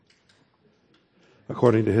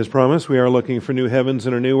According to his promise, we are looking for new heavens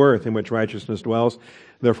and a new earth in which righteousness dwells.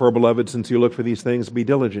 Therefore, beloved, since you look for these things, be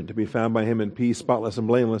diligent to be found by him in peace, spotless and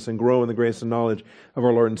blameless, and grow in the grace and knowledge of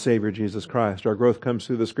our Lord and Savior, Jesus Christ. Our growth comes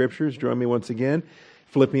through the Scriptures. Join me once again.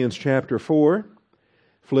 Philippians chapter 4.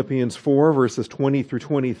 Philippians 4, verses 20 through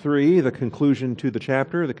 23, the conclusion to the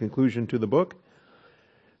chapter, the conclusion to the book.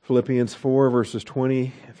 Philippians 4, verses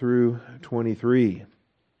 20 through 23.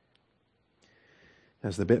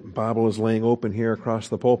 As the Bible is laying open here across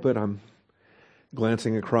the pulpit, I'm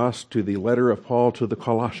glancing across to the letter of Paul to the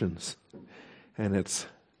Colossians, and it's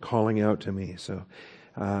calling out to me. So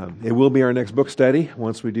it will be our next book study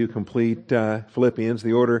once we do complete Philippians.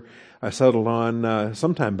 The order I settled on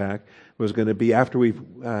some time back was going to be, after we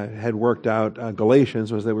had worked out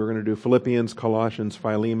Galatians, was that we were going to do Philippians, Colossians,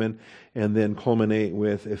 Philemon, and then culminate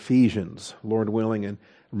with Ephesians, Lord willing, and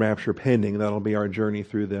rapture pending. That'll be our journey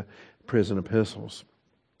through the prison epistles.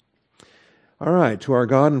 All right, to our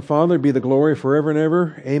God and Father be the glory forever and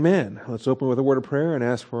ever. Amen. Let's open with a word of prayer and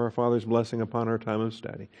ask for our Father's blessing upon our time of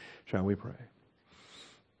study. Shall we pray?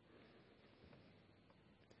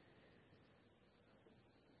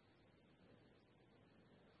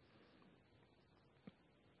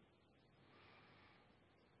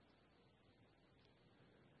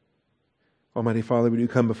 Almighty Father, we do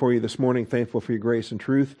come before you this morning, thankful for your grace and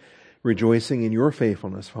truth, rejoicing in your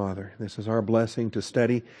faithfulness, Father. This is our blessing to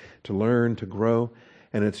study, to learn, to grow,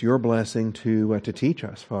 and it's your blessing to teach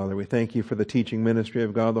us, Father. We thank you for the teaching ministry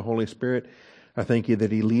of God, the Holy Spirit. I thank you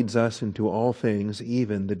that he leads us into all things,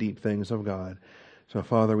 even the deep things of God. So,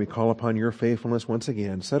 Father, we call upon your faithfulness once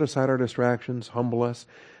again. Set aside our distractions, humble us,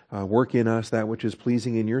 work in us that which is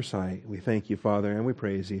pleasing in your sight. We thank you, Father, and we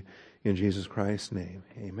praise you in Jesus Christ's name.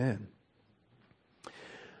 Amen.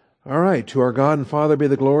 All right, to our God and Father be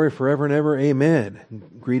the glory forever and ever. Amen.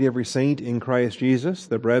 Greet every saint in Christ Jesus.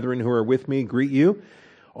 The brethren who are with me greet you.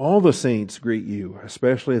 All the saints greet you,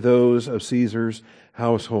 especially those of Caesar's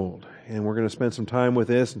household. And we're going to spend some time with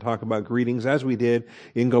this and talk about greetings as we did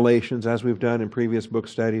in Galatians, as we've done in previous book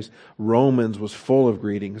studies. Romans was full of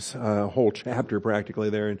greetings. A whole chapter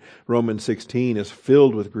practically there in Romans 16 is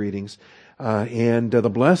filled with greetings. And the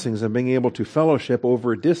blessings of being able to fellowship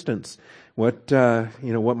over a distance. What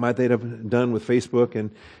might they have done with Facebook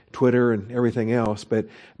and Twitter and everything else? But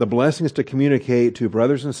the blessings to communicate to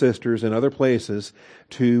brothers and sisters in other places,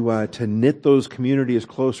 to knit those communities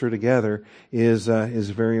closer together is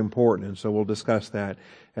very important. And so we'll discuss that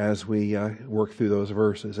as we work through those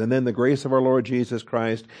verses. And then the grace of our Lord Jesus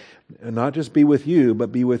Christ, not just be with you,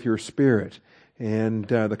 but be with your spirit. And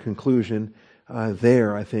the conclusion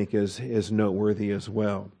there, I think, is noteworthy as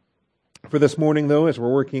well. For this morning, though, as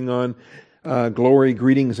we're working on glory,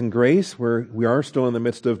 greetings, and grace, we are still in the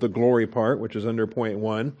midst of the glory part, which is under point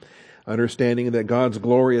 1. Understanding that God's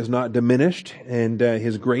glory is not diminished and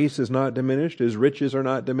his grace is not diminished, his riches are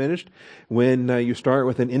not diminished. When you start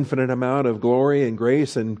with an infinite amount of glory and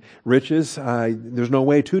grace and riches, there's no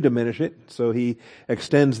way to diminish it. So he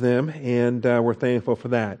extends them, and we're thankful for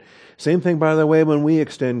that. Same thing, by the way, when we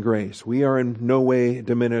extend grace. We are in no way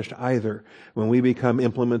diminished either when we become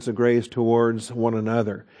implements of grace towards one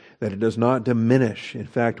another. That it does not diminish. In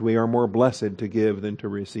fact, we are more blessed to give than to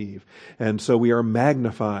receive. And so we are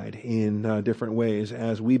magnified in different ways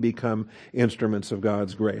as we become instruments of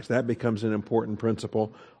God's grace. That becomes an important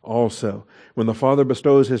principle also. When the Father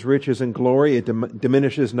bestows his riches and glory, it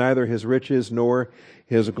diminishes neither his riches nor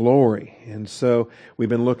his glory. And so we've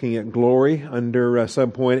been looking at glory under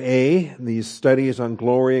subpoint A, these studies on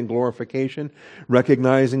glory and glorification,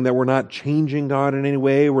 recognizing that we're not changing God in any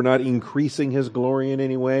way, we're not increasing his glory in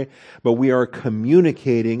any way, but we are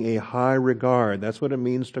communicating a high regard. That's what it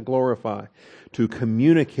means to glorify. To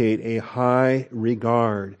communicate a high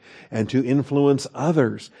regard and to influence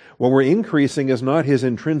others. What we're increasing is not his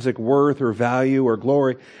intrinsic worth or value or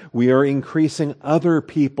glory. We are increasing other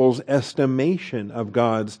people's estimation of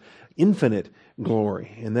God's infinite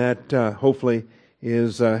glory. And that hopefully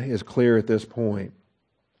is clear at this point.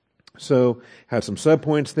 So, had some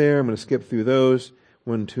subpoints there. I'm going to skip through those,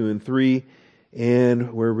 1, 2, and 3.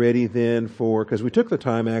 And we're ready then because we took the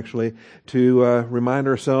time actually to remind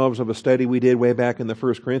ourselves of a study we did way back in the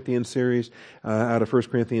 1 Corinthians series, out of 1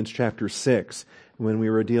 Corinthians chapter 6, when we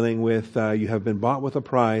were dealing with, you have been bought with a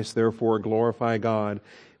price, therefore glorify God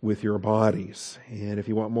with your bodies. And if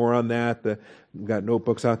you want more on that, we've got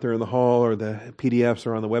notebooks out there in the hall, or the PDFs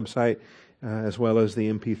are on the website, as well as the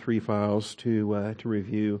MP3 files to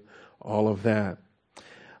review all of that.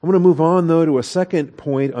 I'm going to move on, though, to a second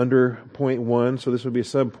point under point 1. So this would be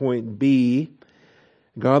subpoint B.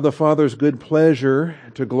 God the Father's good pleasure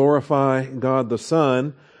to glorify God the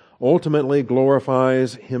Son ultimately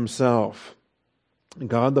glorifies himself.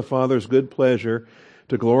 God the Father's good pleasure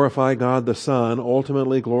to glorify God the Son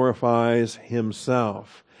ultimately glorifies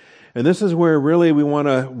Himself. And this is where really we want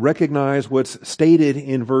to recognize what's stated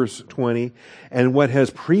in verse 20 and what has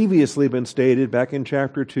previously been stated back in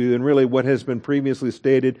chapter 2, and really what has been previously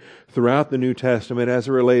stated throughout the New Testament as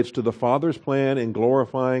it relates to the Father's plan in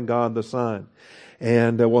glorifying God the Son.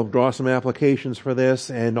 And we'll draw some applications for this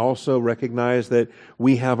and also recognize that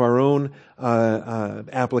we have our own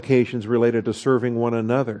applications related to serving one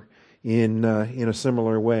another in a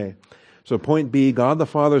similar way. So point B, God the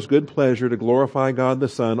Father's good pleasure to glorify God the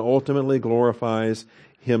Son ultimately glorifies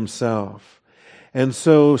Himself. And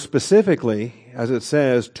so specifically, as it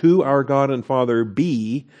says, to our God and Father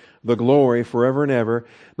be the glory forever and ever.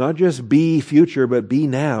 Not just be future, but be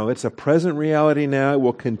now. It's a present reality now. It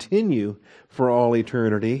will continue for all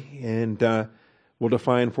eternity. And we'll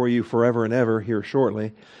define for you forever and ever here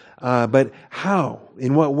shortly. But how?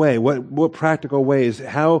 In what way? What practical ways?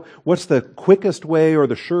 What's the quickest way or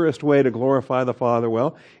the surest way to glorify the Father?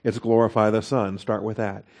 Well, it's glorify the Son. Start with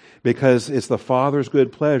that. Because it's the Father's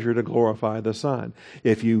good pleasure to glorify the Son.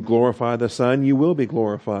 If you glorify the Son, you will be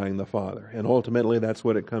glorifying the Father. And ultimately, that's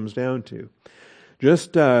what it comes down to.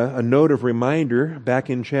 Just a note of reminder,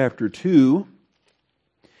 back in chapter 2,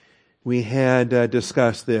 we had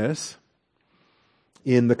discussed this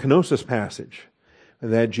in the kenosis passage,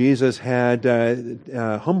 that Jesus had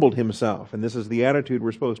humbled Himself. And this is the attitude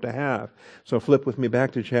we're supposed to have. So flip with me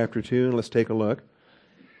back to chapter 2 and let's take a look.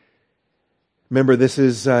 Remember, this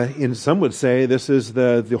is, some would say, this is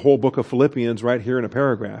the whole book of Philippians right here in a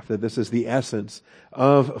paragraph, that this is the essence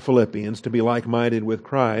of Philippians, to be like-minded with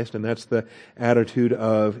Christ, and that's the attitude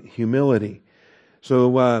of humility.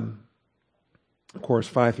 So, of course,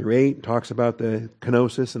 5 through 8 talks about the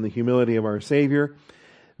kenosis and the humility of our Savior,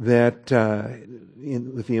 that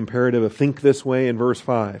with the imperative of think this way in verse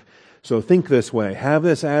 5. So think this way, have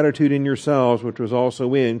this attitude in yourselves, which was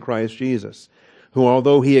also in Christ Jesus, who,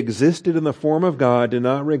 although He existed in the form of God, did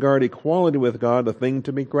not regard equality with God a thing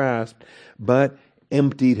to be grasped, but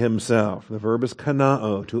emptied Himself. The verb is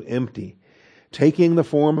kanao, to empty, taking the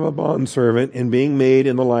form of a bondservant and being made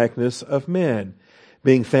in the likeness of men.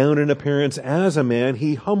 Being found in appearance as a man,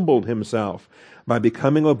 He humbled Himself by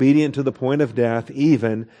becoming obedient to the point of death,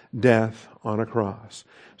 even death on a cross.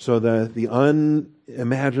 So the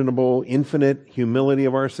unimaginable, infinite humility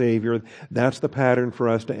of our Savior, that's the pattern for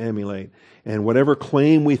us to emulate. And whatever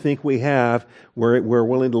claim we think we have, we're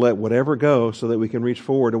willing to let whatever go so that we can reach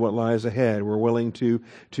forward to what lies ahead. We're willing to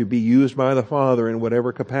be used by the Father in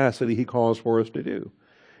whatever capacity He calls for us to do.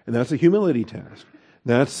 And that's a humility test.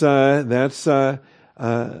 That's the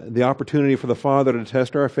opportunity for the Father to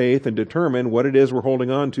test our faith and determine what it is we're holding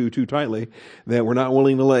on to too tightly that we're not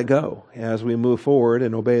willing to let go as we move forward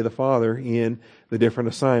and obey the Father in the different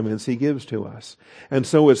assignments He gives to us. And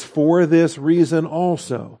so it's for this reason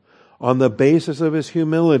also, on the basis of His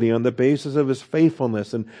humility, on the basis of His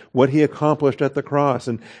faithfulness and what He accomplished at the cross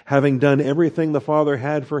and having done everything the Father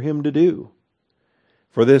had for Him to do.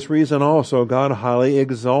 For this reason also God highly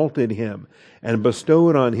exalted Him and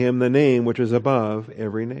bestowed on Him the name which is above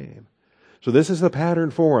every name. So this is the pattern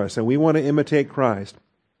for us, and we want to imitate Christ.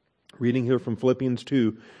 Reading here from Philippians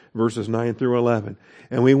 2, verses 9 through 11.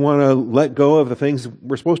 And we want to let go of the things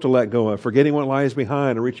we're supposed to let go of, forgetting what lies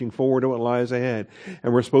behind and reaching forward to what lies ahead.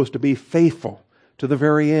 And we're supposed to be faithful to the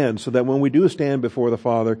very end, so that when we do stand before the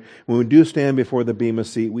Father, when we do stand before the bema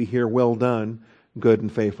seat, we hear, well done, good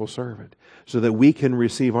and faithful servant. So that we can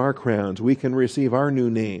receive our crowns, we can receive our new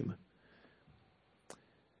name.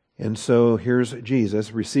 And so here's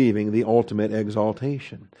Jesus receiving the ultimate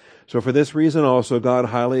exaltation. So for this reason also God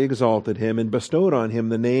highly exalted Him and bestowed on Him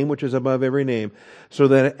the name which is above every name, so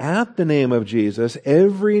that at the name of Jesus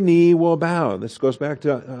every knee will bow. This goes back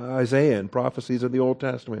to Isaiah and prophecies of the Old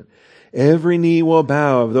Testament. Every knee will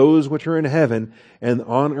bow of those which are in heaven and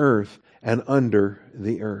on earth and under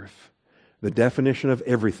the earth. The definition of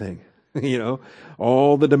everything.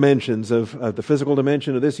 All the dimensions of the physical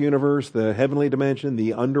dimension of this universe, the heavenly dimension,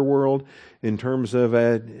 the underworld in terms of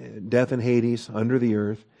death and Hades, under the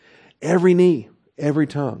earth. Every knee, every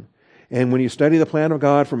tongue. And when you study the plan of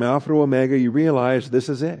God from Alpha to Omega, you realize this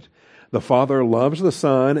is it. The Father loves the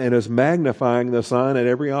Son and is magnifying the Son at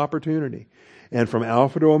every opportunity. And from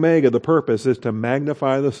Alpha to Omega, the purpose is to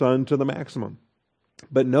magnify the Son to the maximum.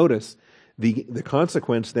 But notice the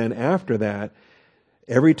consequence then after that.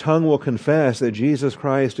 Every tongue will confess that Jesus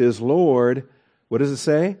Christ is Lord. What does it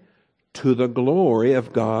say? To the glory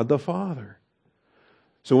of God the Father.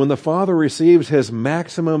 So when the Father receives His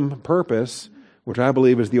maximum purpose, which I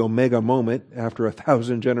believe is the Omega moment after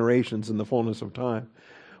 1,000 generations in the fullness of time,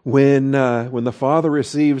 when the Father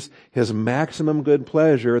receives His maximum good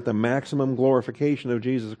pleasure at the maximum glorification of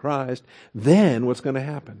Jesus Christ, then what's going to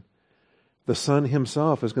happen? The Son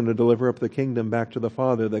Himself is going to deliver up the kingdom back to the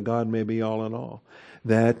Father, that God may be all in all.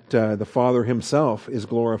 That the Father Himself is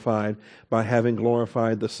glorified by having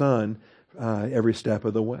glorified the Son every step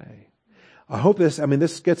of the way. I hope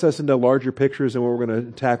this gets us into larger pictures than what we're going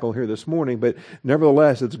to tackle here this morning, but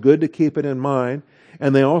nevertheless, it's good to keep it in mind.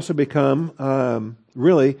 And they also become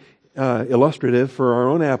really illustrative for our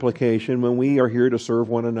own application when we are here to serve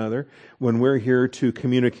one another, when we're here to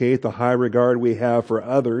communicate the high regard we have for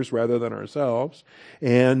others rather than ourselves,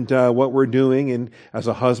 and what we're doing, and as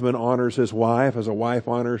a husband honors his wife, as a wife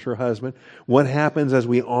honors her husband. What happens as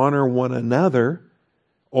we honor one another,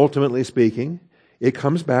 ultimately speaking, it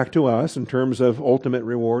comes back to us in terms of ultimate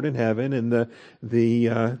reward in heaven and the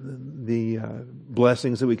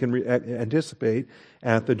blessings that we can anticipate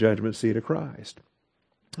at the judgment seat of Christ.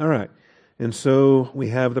 All right, and so we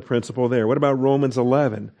have the principle there. What about Romans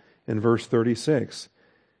 11 and verse 36?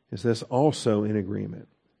 Is this also in agreement?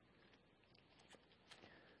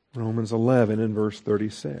 Romans 11 and verse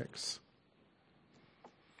 36.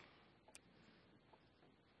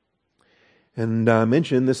 And I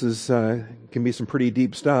mentioned this can be some pretty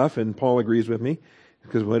deep stuff, and Paul agrees with me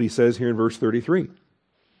because of what he says here in verse 33.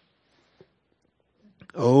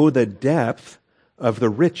 Oh, the depth of the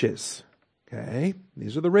riches. Okay,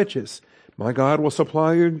 these are the riches. My God will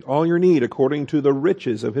supply all your need according to the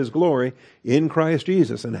riches of His glory in Christ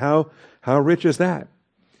Jesus. And how rich is that?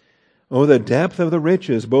 Oh, the depth of the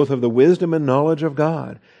riches, both of the wisdom and knowledge of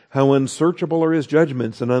God. How unsearchable are His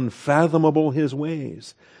judgments and unfathomable His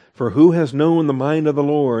ways. For who has known the mind of the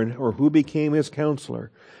Lord, or who became His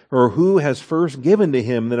counselor, or who has first given to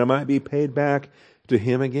Him that it might be paid back to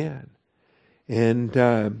Him again? And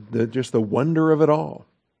just the wonder of it all.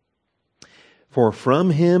 For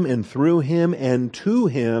from Him and through Him and to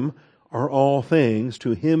Him are all things.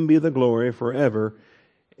 To Him be the glory forever.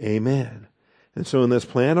 Amen. And so in this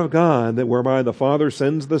plan of God, that whereby the Father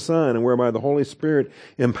sends the Son and whereby the Holy Spirit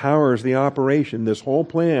empowers the operation, this whole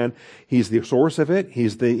plan, He's the source of it,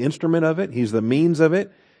 He's the instrument of it, He's the means of it,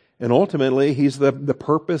 and ultimately He's the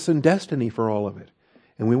purpose and destiny for all of it.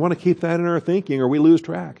 And we want to keep that in our thinking, or we lose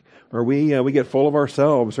track, or we get full of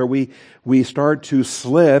ourselves, or we start to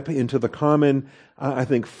slip into the common, I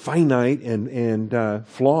think, finite and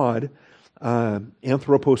flawed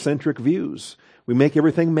anthropocentric views. We make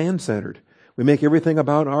everything man-centered. We make everything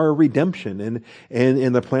about our redemption. And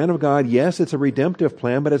in the plan of God, yes, it's a redemptive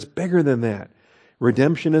plan, but it's bigger than that.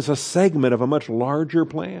 Redemption is a segment of a much larger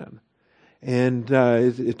plan. And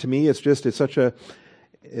to me, it's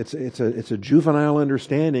a juvenile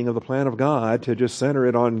understanding of the plan of God to just center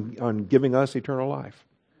it on giving us eternal life.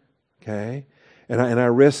 Okay? And I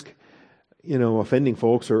risk, offending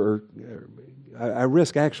folks, or I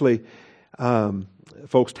risk actually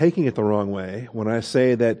folks taking it the wrong way when I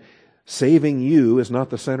say that saving you is not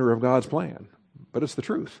the center of God's plan, but it's the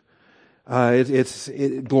truth.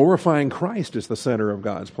 Glorifying Christ is the center of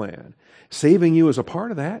God's plan. Saving you is a part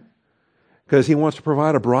of that, because He wants to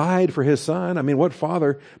provide a bride for His Son. I mean, what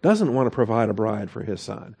father doesn't want to provide a bride for his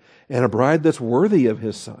son, and a bride that's worthy of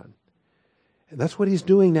his Son? And that's what He's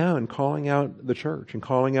doing now in calling out the church and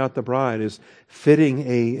calling out the bride, is fitting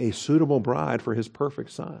a suitable bride for His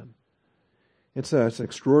perfect Son. It's an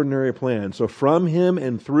extraordinary plan. So from Him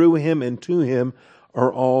and through Him and to Him are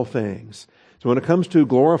all things. So when it comes to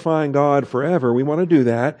glorifying God forever, we want to do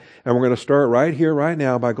that. And we're going to start right here, right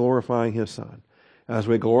now, by glorifying His Son. As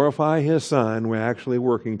we glorify His Son, we're actually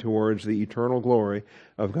working towards the eternal glory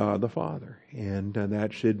of God the Father. And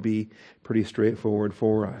that should be pretty straightforward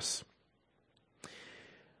for us.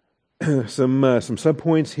 Some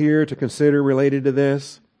subpoints here to consider related to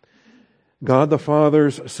this. God the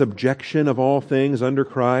Father's subjection of all things under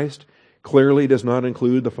Christ clearly does not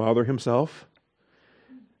include the Father Himself.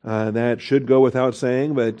 That should go without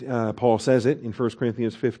saying, but Paul says it in 1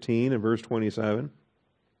 Corinthians 15 and verse 27.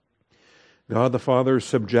 God the Father's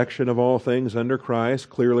subjection of all things under Christ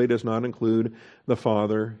clearly does not include the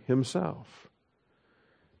Father Himself.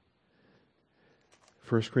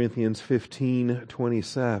 1 Corinthians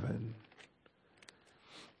 15:27.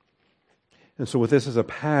 And so with this as a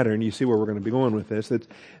pattern, you see where we're going to be going with this. That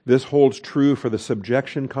this holds true for the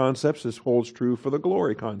subjection concepts. This holds true for the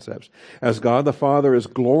glory concepts. As God the Father is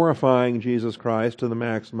glorifying Jesus Christ to the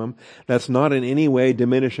maximum, that's not in any way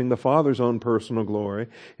diminishing the Father's own personal glory.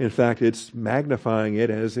 In fact, it's magnifying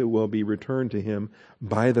it as it will be returned to Him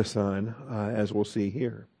by the Son, as we'll see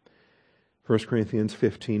here. 1 Corinthians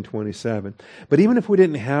 15:27. But even if we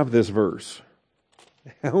didn't have this verse,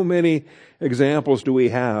 How many examples do we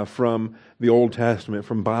have from the Old Testament,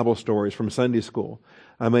 from Bible stories, from Sunday school?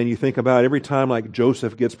 I mean, you think about every time like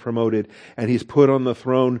Joseph gets promoted and he's put on the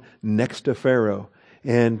throne next to Pharaoh.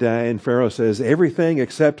 And Pharaoh says, everything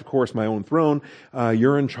except, of course, my own throne,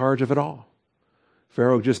 you're in charge of it all.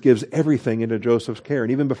 Pharaoh just gives everything into Joseph's care.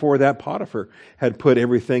 And even before that, Potiphar had put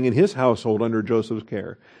everything in his household under Joseph's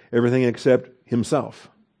care. Everything except himself,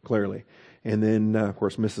 clearly. And then, of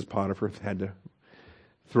course, Mrs. Potiphar had to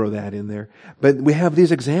throw that in there. But we have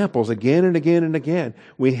these examples again and again and again.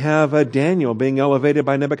 We have Daniel being elevated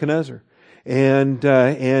by Nebuchadnezzar. And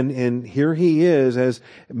here he is as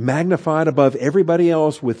magnified above everybody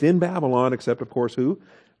else within Babylon, except, of course, who?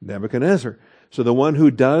 Nebuchadnezzar. So the one who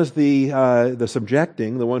does the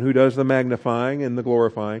subjecting, the one who does the magnifying and the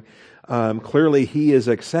glorifying, clearly he is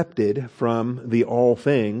accepted from the all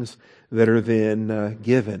things that are then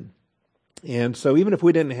given. And so even if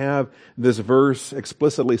we didn't have this verse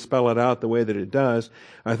explicitly spell it out the way that it does,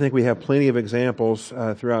 I think we have plenty of examples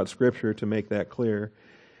throughout Scripture to make that clear.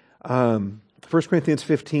 1 Corinthians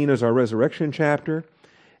 15 is our resurrection chapter.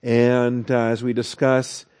 And as we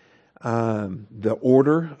discuss the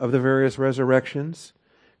order of the various resurrections,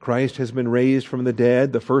 Christ has been raised from the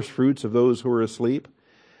dead, the first fruits of those who are asleep.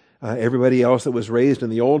 Everybody else that was raised in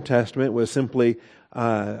the Old Testament was simply,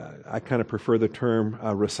 I kind of prefer the term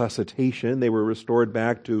resuscitation. They were restored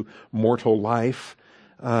back to mortal life,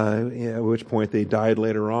 at which point they died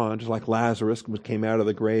later on, just like Lazarus came out of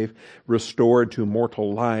the grave, restored to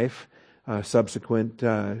mortal life, subsequent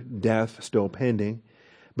death still pending.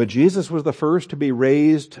 But Jesus was the first to be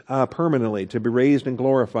raised permanently, to be raised and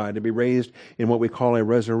glorified, to be raised in what we call a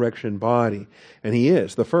resurrection body. And He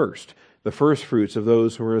is the first fruits of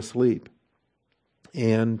those who are asleep.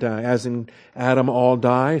 And as in Adam all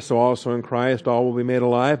die, so also in Christ all will be made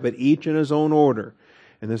alive, but each in his own order.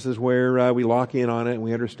 And this is where we lock in on it and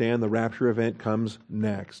we understand the rapture event comes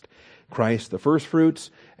next. Christ the first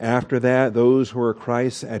fruits. After that, those who are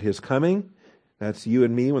Christ's at His coming. That's you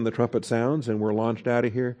and me when the trumpet sounds and we're launched out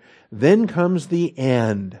of here. Then comes the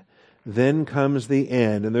end. Then comes the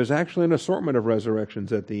end. And there's actually an assortment of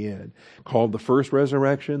resurrections at the end, called the first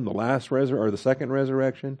resurrection, the last or the second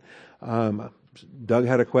resurrection. Doug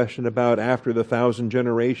had a question about after the 1,000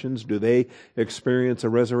 generations, do they experience a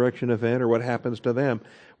resurrection event or what happens to them?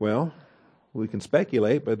 Well, we can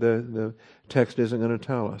speculate, but the text isn't going to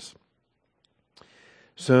tell us.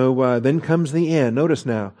 So then comes the end. Notice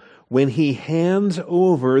now, when He hands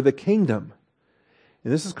over the kingdom.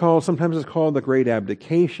 And this is sometimes it's called the great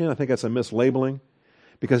abdication. I think that's a mislabeling.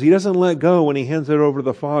 Because He doesn't let go when He hands it over to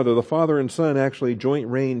the Father. The Father and Son actually joint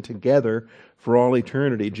reign together for all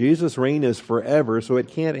eternity. Jesus' reign is forever, so it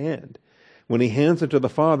can't end. When He hands it to the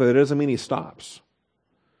Father, that doesn't mean He stops.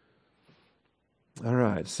 All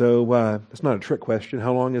right, so that's not a trick question.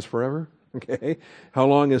 How long is forever? Okay. How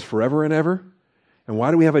long is forever and ever? And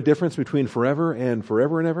why do we have a difference between forever and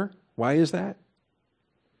ever? Why is that?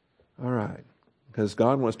 All right. Because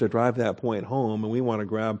God wants to drive that point home, and we want to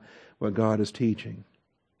grab what God is teaching.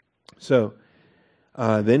 So,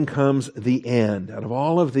 then comes the end. Out of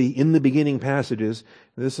all of the in the beginning passages,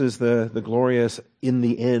 this is the glorious in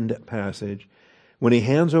the end passage. When He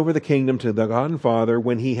hands over the kingdom to the God and Father,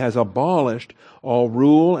 when He has abolished all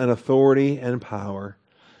rule and authority and power.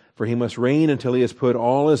 For He must reign until He has put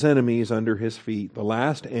all His enemies under His feet. The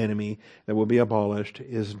last enemy that will be abolished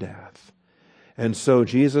is death. And so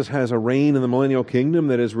Jesus has a reign in the millennial kingdom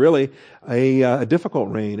that is really a difficult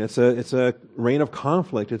reign. It's a reign of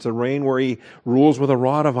conflict. It's a reign where He rules with a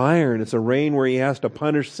rod of iron. It's a reign where He has to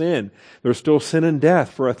punish sin. There's still sin and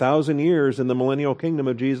death for 1,000 years in the millennial kingdom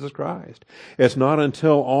of Jesus Christ. It's not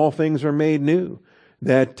until all things are made new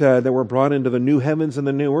that we're brought into the new heavens and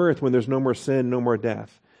the new earth when there's no more sin, no more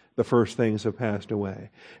death. The first things have passed away.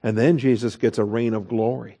 And then Jesus gets a reign of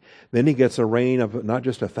glory. Then He gets a reign of not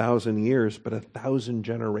just 1,000 years, but 1,000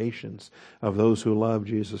 generations of those who love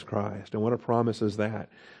Jesus Christ. And what a promise is that?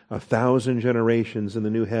 1,000 generations in the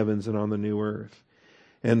new heavens and on the new earth.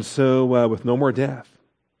 And so with no more death,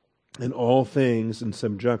 and all things in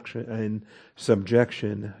subjection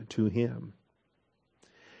to Him.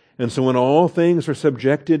 And so when all things are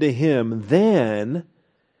subjected to Him, then...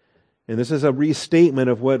 And this is a restatement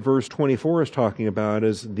of what verse 24 is talking about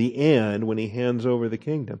as the end when He hands over the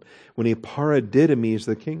kingdom, when He paradidomes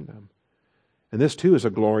the kingdom. And this too is a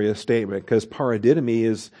glorious statement because paradidome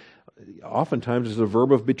is oftentimes a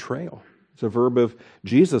verb of betrayal. It's a verb of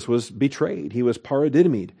Jesus was betrayed. He was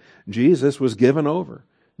paradidomed. Jesus was given over.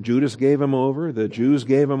 Judas gave Him over. The Jews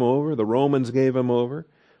gave Him over. The Romans gave Him over.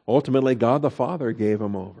 Ultimately, God the Father gave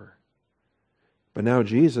Him over. But now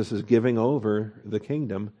Jesus is giving over the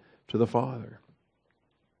kingdom to the Father.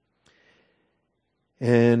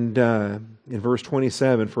 And in verse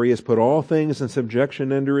 27, for he has put all things in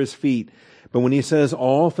subjection under his feet. But when he says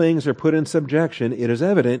all things are put in subjection, it is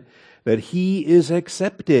evident that he is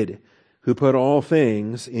accepted who put all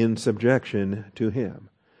things in subjection to him.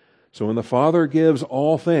 So when the Father gives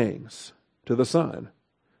all things to the Son,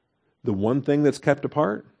 the one thing that's kept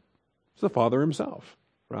apart is the Father himself,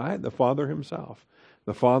 right? The Father himself.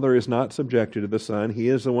 The Father is not subjected to the Son. He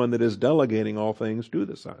is the one that is delegating all things to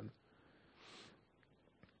the Son.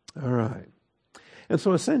 All right. And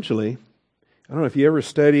so essentially, I don't know if you ever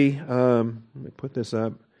study, let me put this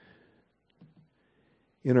up,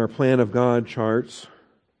 in our plan of God charts.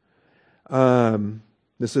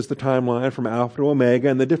 This is the timeline from Alpha to Omega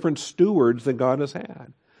and the different stewards that God has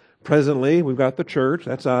had. Presently, we've got the church,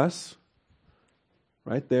 that's us.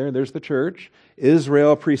 Right there, there's the church.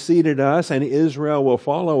 Israel preceded us, and Israel will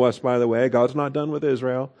follow us, by the way. God's not done with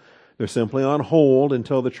Israel. They're simply on hold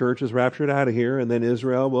until the church is raptured out of here, and then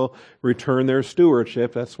Israel will return their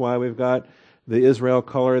stewardship. That's why we've got the Israel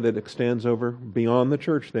color that extends over beyond the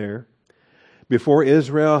church there. Before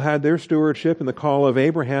Israel had their stewardship in the call of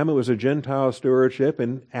Abraham, it was a Gentile stewardship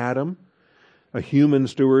in Adam, a human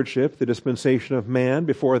stewardship, the dispensation of man.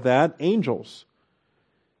 Before that, angels.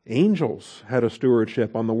 Angels had a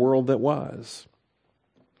stewardship on the world that was.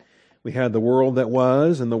 We had the world that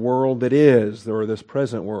was and the world that is, or this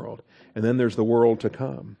present world. And then there's the world to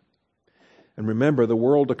come. And remember, the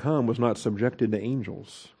world to come was not subjected to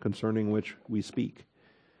angels, concerning which we speak.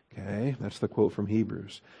 Okay, that's the quote from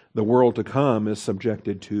Hebrews. The world to come is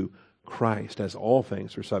subjected to Christ, as all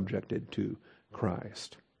things are subjected to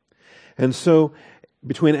Christ. And so,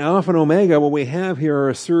 between Alpha and Omega, what we have here are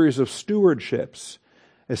a series of stewardships.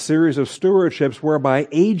 A series of stewardships whereby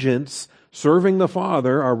agents serving the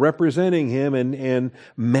Father are representing Him and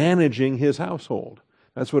managing His household.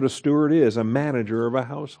 That's what a steward is, a manager of a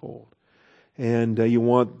household. And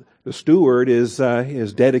the steward is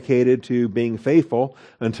dedicated to being faithful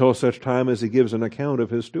until such time as he gives an account of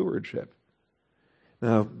his stewardship.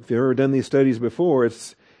 Now, if you've ever done these studies before,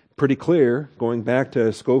 it's pretty clear, going back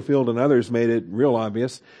to Schofield and others made it real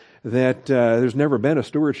obvious, that there's never been a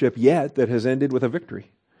stewardship yet that has ended with a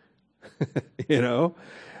victory. You know,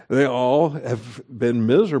 they all have been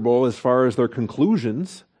miserable as far as their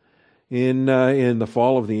conclusions in the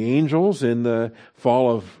fall of the angels, in the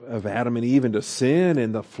fall of Adam and Eve into sin,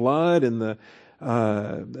 in the flood, and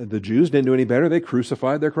the Jews didn't do any better. They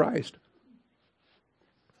crucified their Christ.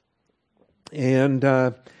 And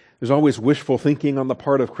there's always wishful thinking on the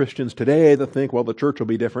part of Christians today that think, well, the church will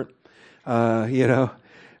be different. We're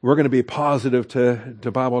going to be positive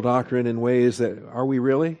to Bible doctrine in ways that, are we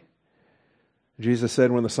really? Jesus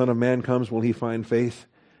said, when the Son of Man comes, will He find faith?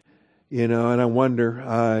 And I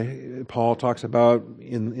wonder, Paul talks about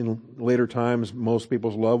in later times, most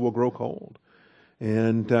people's love will grow cold.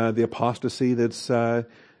 And the apostasy that's,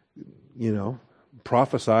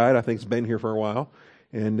 prophesied, I think has been here for a while,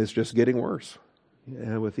 and it's just getting worse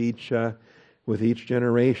with each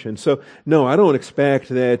generation. So, no, I don't expect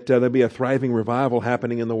that there'll be a thriving revival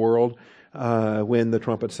happening in the world when the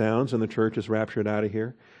trumpet sounds and the church is raptured out of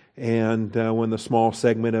here. And when the small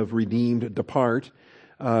segment of redeemed depart,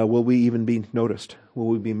 will we even be noticed? Will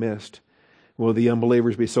we be missed? Will the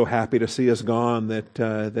unbelievers be so happy to see us gone that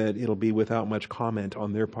it'll be without much comment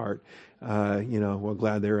on their part? We're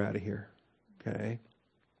glad they're out of here. Okay.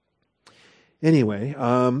 Anyway,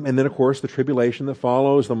 and then of course the tribulation that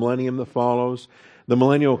follows, the millennium that follows, the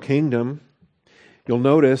millennial kingdom. You'll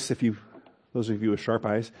notice, those of you with sharp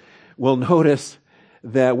eyes, will notice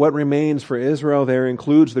that what remains for Israel there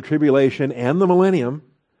includes the tribulation and the millennium.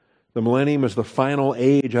 The millennium is the final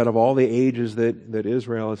age out of all the ages that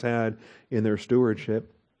Israel has had in their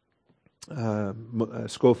stewardship.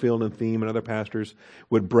 Schofield and Thiem and other pastors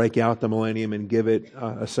would break out the millennium and give it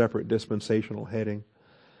a separate dispensational heading.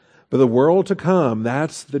 But the world to come,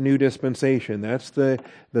 that's the new dispensation. That's the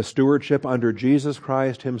stewardship under Jesus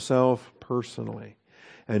Christ Himself personally.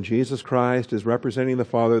 And Jesus Christ is representing the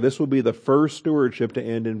Father. This will be the first stewardship to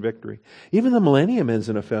end in victory. Even the millennium ends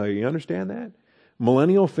in a failure. You understand that?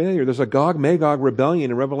 Millennial failure. There's a Gog-Magog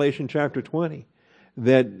rebellion in Revelation chapter 20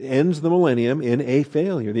 that ends the millennium in a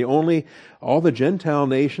failure. All the Gentile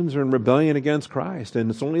nations are in rebellion against Christ, and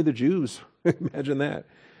it's only the Jews. Imagine that.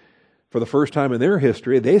 For the first time in their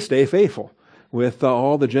history, they stay faithful with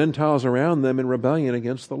all the Gentiles around them in rebellion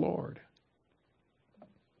against the Lord.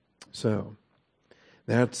 So,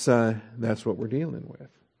 that's what we're dealing with.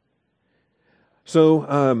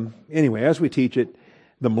 So, anyway, as we teach it,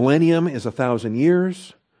 the millennium is 1,000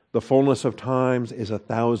 years. The fullness of times is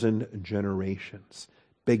 1,000 generations.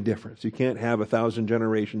 Big difference. You can't have 1,000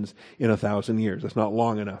 generations in 1,000 years. That's not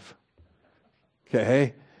long enough.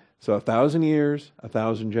 Okay? So 1,000 years,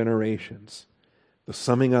 1,000 generations. The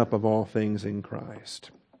summing up of all things in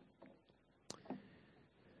Christ.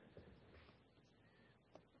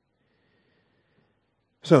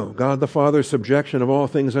 So, God the Father's subjection of all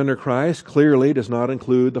things under Christ clearly does not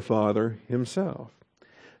include the Father himself.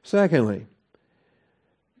 Secondly,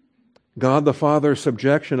 God the Father's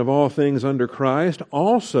subjection of all things under Christ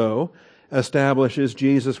also establishes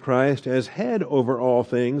Jesus Christ as head over all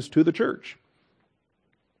things to the church.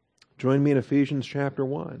 Join me in Ephesians chapter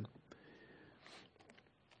 1.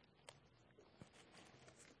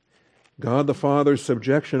 God the Father's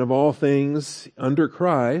subjection of all things under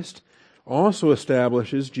Christ also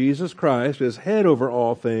establishes Jesus Christ as head over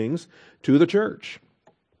all things to the church,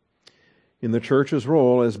 in the church's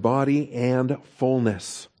role as body and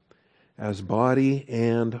fullness. As body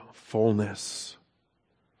and fullness.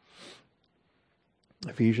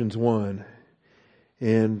 Ephesians 1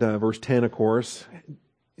 and verse 10, of course,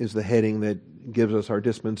 is the heading that gives us our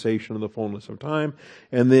dispensation of the fullness of time.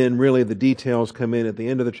 And then really the details come in at the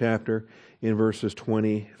end of the chapter in verses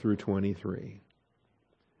 20 through 23.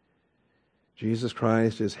 Jesus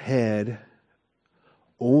Christ is head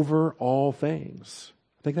over all things.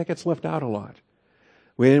 I think that gets left out a lot.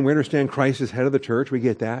 We understand Christ is head of the church. We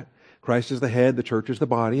get that. Christ is the head, the church is the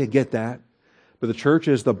body. I get that. But the church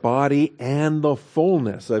is the body and the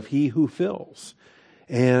fullness of He who fills.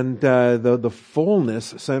 And the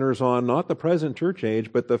fullness centers on not the present church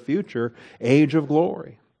age, but the future age of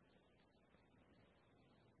glory.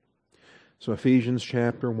 So Ephesians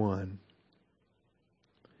chapter 1.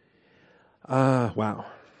 Wow.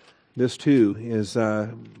 This too is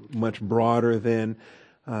much broader than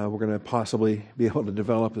we're going to possibly be able to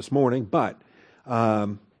develop this morning. But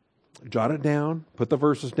jot it down, put the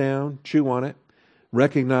verses down, chew on it.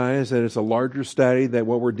 Recognize that it's a larger study, that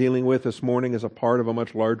what we're dealing with this morning is a part of a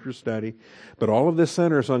much larger study. But all of this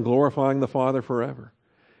centers on glorifying the Father forever.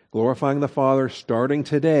 Glorifying the Father starting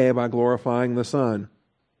today by glorifying the Son.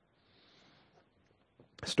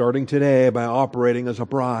 Starting today by operating as a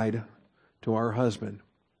bride to our husband.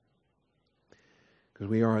 Because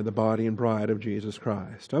we are the body and bride of Jesus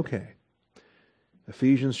Christ. Okay.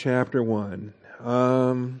 Ephesians chapter 1.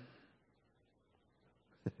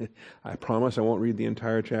 I promise I won't read the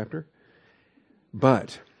entire chapter,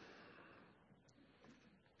 but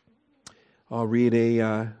I'll read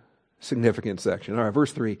a significant section. All right,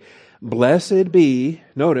 verse 3. Blessed be,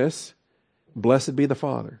 notice, blessed be the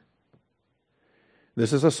Father.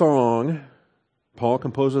 This is a song. Paul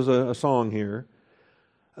composes a song here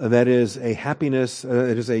that is a happiness,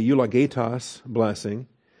 it is a eulogetos blessing,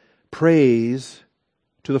 praise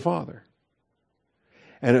to the Father.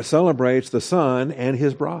 And it celebrates the Son and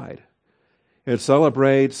His bride. It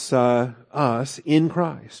celebrates us in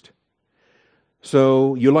Christ.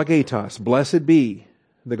 So, eulogetos, blessed be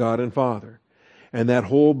the God and Father. And that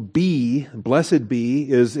whole be, blessed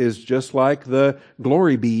be, is just like the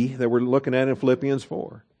glory be that we're looking at in Philippians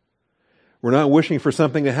 4. We're not wishing for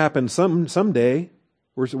something to happen someday.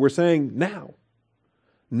 We're saying now.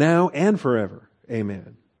 Now and forever.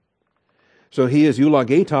 Amen. So He is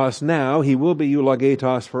eulogetos now. He will be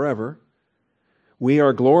eulogetos forever. We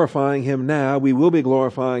are glorifying Him now. We will be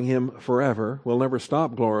glorifying Him forever. We'll never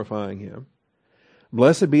stop glorifying Him.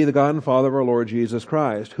 Blessed be the God and Father of our Lord Jesus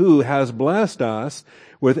Christ, who has blessed us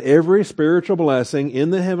with every spiritual blessing in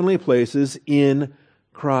the heavenly places in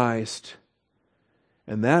Christ.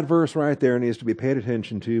 And that verse right there needs to be paid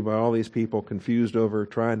attention to by all these people confused over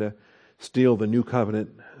trying to steal the new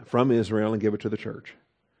covenant from Israel and give it to the church.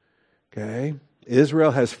 Okay?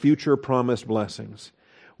 Israel has future promised blessings.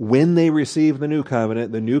 When they receive the new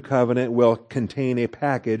covenant will contain a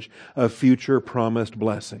package of future promised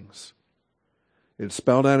blessings. It's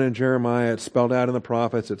spelled out in Jeremiah, it's spelled out in the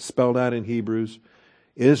prophets, it's spelled out in Hebrews.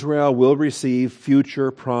 Israel will receive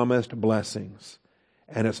future promised blessings.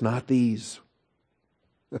 And it's not these.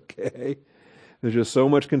 Okay? There's just so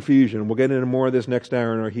much confusion. We'll get into more of this next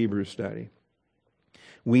hour in our Hebrews study.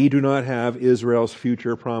 We do not have Israel's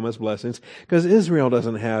future promised blessings because Israel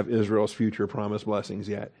doesn't have Israel's future promised blessings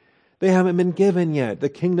yet. They haven't been given yet. The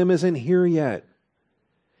kingdom isn't here yet.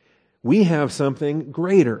 We have something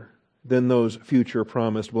greater than those future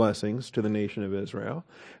promised blessings to the nation of Israel.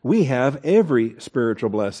 We have every spiritual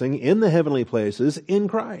blessing in the heavenly places in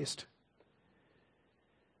Christ.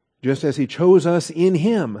 Just as He chose us in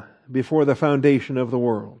Him before the foundation of the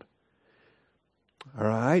world. All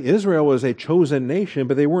right, Israel was a chosen nation,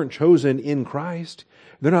 but they weren't chosen in Christ.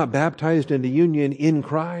 They're not baptized into union in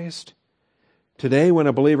Christ. Today, when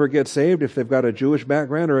a believer gets saved, if they've got a Jewish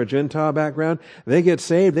background or a Gentile background, they get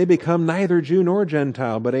saved, they become neither Jew nor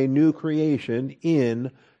Gentile, but a new creation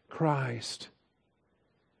in Christ.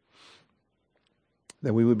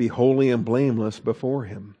 that we would be holy and blameless before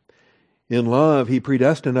Him. In love, He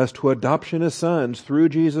predestined us to adoption as sons through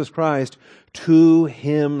Jesus Christ to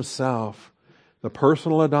Himself, the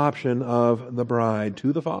personal adoption of the bride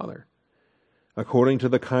to the Father, according to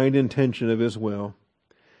the kind intention of His will,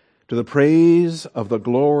 to the praise of the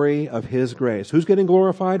glory of His grace. Who's getting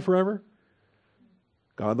glorified forever?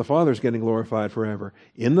 God the Father is getting glorified forever,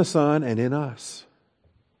 in the Son and in us.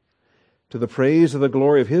 To the praise of the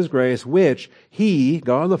glory of His grace, which He,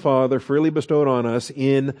 God the Father, freely bestowed on us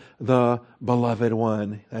in the Beloved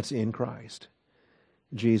One. That's in Christ.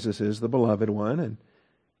 Jesus is the Beloved One, and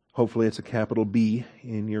hopefully it's a capital B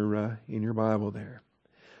in your Bible there.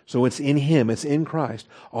 So it's in Him, it's in Christ.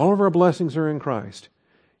 All of our blessings are in Christ.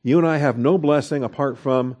 You and I have no blessing apart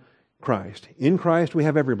from Christ. In Christ we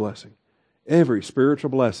have every blessing. Every spiritual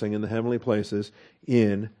blessing in the heavenly places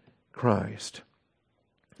in Christ,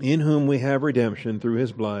 in whom we have redemption through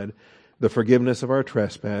His blood, the forgiveness of our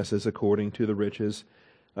trespasses according to the riches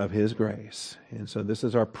of His grace. And so this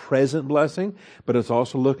is our present blessing, but it's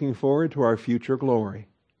also looking forward to our future glory.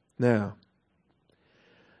 Now,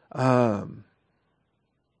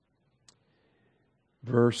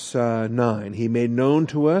 verse 9, He made known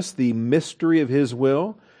to us the mystery of His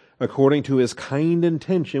will, according to His kind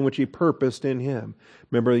intention which He purposed in Him.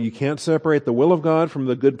 Remember, you can't separate the will of God from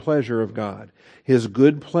the good pleasure of God. His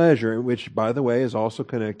good pleasure, which, by the way, is also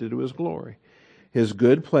connected to His glory. His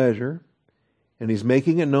good pleasure, and He's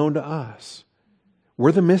making it known to us.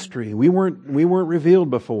 We're the mystery. We weren't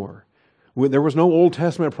revealed before. There was no Old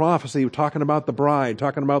Testament prophecy talking about the bride,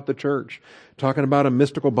 talking about the church, talking about a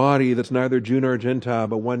mystical body that's neither Jew nor Gentile,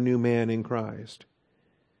 but one new man in Christ.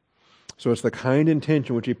 So it's the kind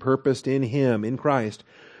intention which He purposed in Him, in Christ,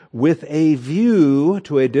 with a view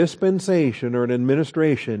to a dispensation or an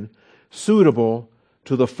administration suitable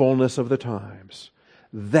to the fullness of the times.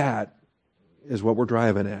 That is what we're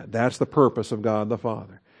driving at. That's the purpose of God the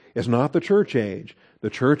Father. It's not the church age. The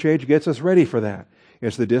church age gets us ready for that.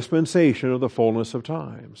 It's the dispensation of the fullness of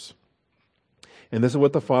times. And this is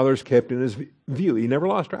what the Father's kept in His view. He never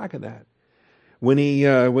lost track of that. When he,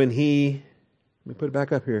 let me put it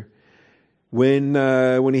back up here.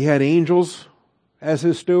 When He had angels as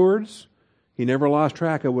His stewards, He never lost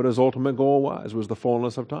track of what His ultimate goal was the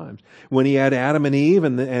fullness of times. When He had Adam and Eve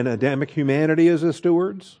and Adamic humanity as His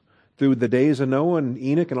stewards, through the days of Noah and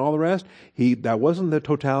Enoch and all the rest, that wasn't the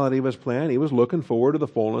totality of His plan. He was looking forward to the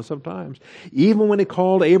fullness of times. Even when He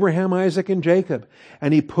called Abraham, Isaac, and Jacob,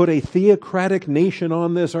 and He put a theocratic nation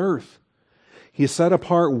on this earth, He set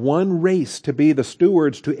apart one race to be the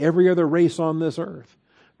stewards to every other race on this earth.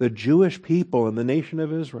 The Jewish people and the nation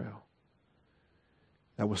of Israel.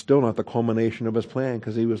 That was still not the culmination of His plan,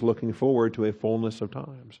 because He was looking forward to a fullness of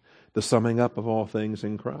times, the summing up of all things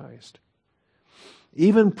in Christ.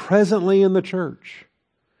 Even presently in the church,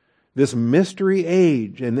 this mystery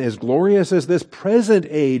age, and as glorious as this present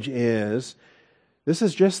age is, this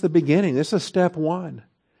is just the beginning. This is step one.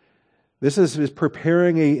 This is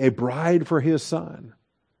preparing a bride for His Son.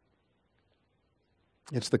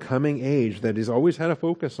 It's the coming age that He's always had a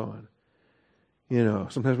focus on. You know,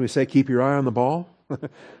 sometimes we say, keep your eye on the ball.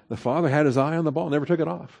 The Father had His eye on the ball, never took it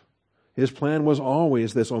off. His plan was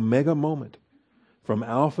always this omega moment, from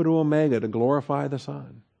Alpha to Omega, to glorify the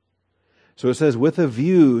Son. So it says, with a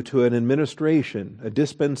view to an administration, a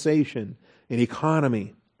dispensation, an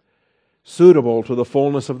economy, suitable to the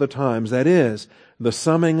fullness of the times. That is, the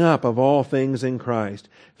summing up of all things in Christ,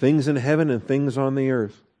 things in heaven and things on the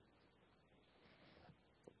earth.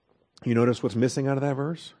 You notice what's missing out of that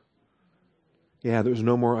verse? Yeah, there's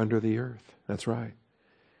no more under the earth. That's right.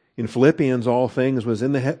 In Philippians, all things was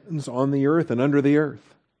in the heavens, on the earth, and under the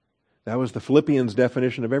earth. That was the Philippians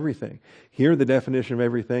definition of everything. Here, the definition of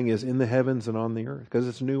everything is in the heavens and on the earth, because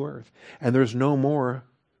it's new earth. And there's no more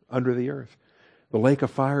under the earth. The lake of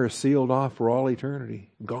fire is sealed off for all eternity.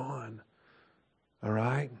 Gone. All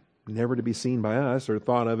right? Never to be seen by us or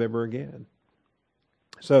thought of ever again.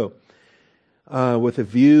 So, with a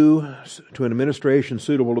view to an administration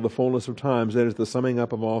suitable to the fullness of times, that is the summing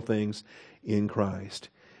up of all things in Christ.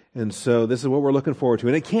 And so this is what we're looking forward to.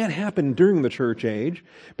 And it can't happen during the church age,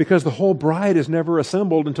 because the whole bride is never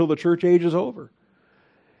assembled until the church age is over.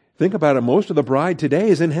 Think about it. Most of the bride today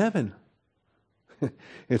is in heaven.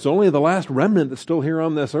 It's only the last remnant that's still here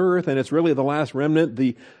on this earth, and it's really the last remnant,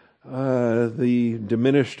 the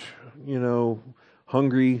diminished,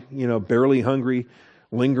 hungry, barely hungry,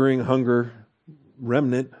 lingering hunger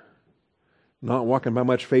remnant, not walking by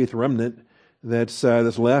much faith remnant that's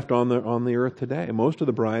left on the earth today. Most of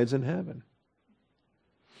the bride's in heaven.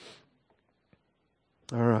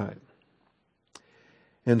 All right.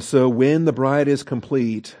 And so when the bride is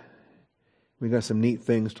complete, We got some neat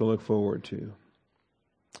things to look forward to.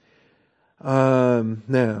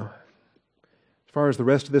 Now, as far as the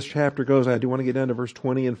rest of this chapter goes, I do want to get down to verse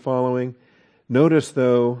 20 and following. Notice,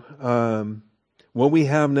 though, what we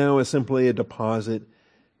have now is simply a deposit.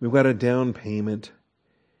 We've got a down payment.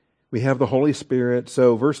 We have the Holy Spirit.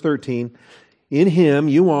 So, verse 13, in Him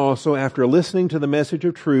you also, after listening to the message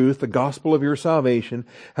of truth, the gospel of your salvation,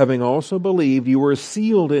 having also believed, you were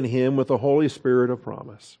sealed in Him with the Holy Spirit of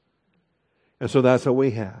promise. And so that's what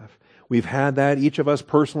we have. We've had that. Each of us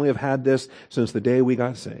personally have had this since the day we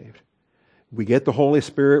got saved. We get the Holy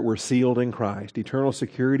Spirit, we're sealed in Christ. Eternal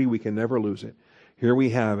security, we can never lose it. Here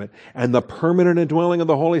we have it. And the permanent indwelling of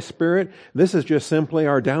the Holy Spirit, this is just simply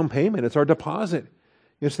our down payment. It's our deposit.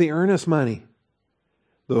 It's the earnest money.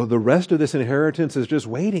 The rest of this inheritance is just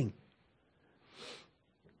waiting.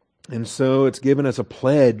 And so it's given as a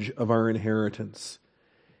pledge of our inheritance.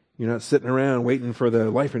 You're not sitting around waiting for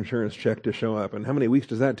the life insurance check to show up. And how many weeks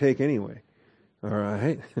does that take anyway? All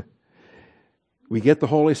right. We get the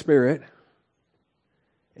Holy Spirit.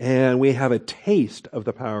 And we have a taste of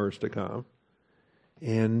the powers to come.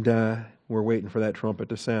 And we're waiting for that trumpet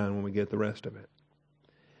to sound when we get the rest of it.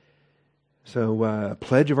 So, a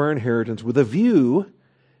pledge of our inheritance with a view,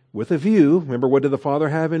 remember what did the Father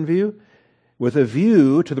have in view? With a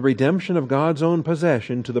view to the redemption of God's own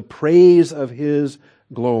possession, to the praise of His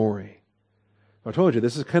glory. I told you,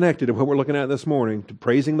 this is connected to what we're looking at this morning, to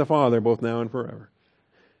praising the Father both now and forever.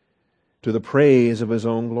 To the praise of His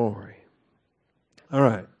own glory. All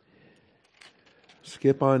right.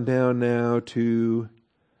 Skip on down now to,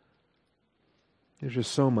 there's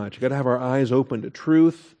just so much. You've got to have our eyes open to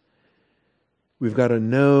truth. We've got to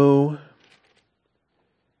know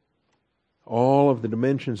all of the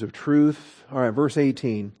dimensions of truth. All right, verse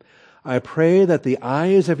 18. I pray that the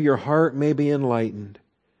eyes of your heart may be enlightened.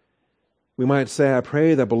 We might say, I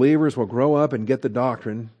pray that believers will grow up and get the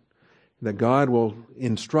doctrine, that God will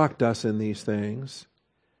instruct us in these things,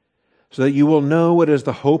 so that you will know what is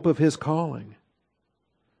the hope of His calling.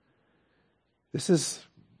 This is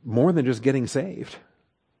more than just getting saved.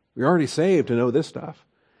 We're already saved to know this stuff.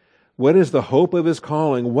 What is the hope of His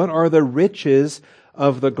calling? What are the riches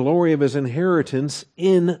of the glory of His inheritance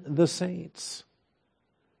in the saints?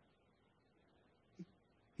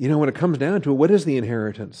 You know, when it comes down to it, what is the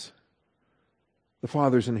inheritance? The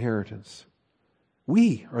Father's inheritance.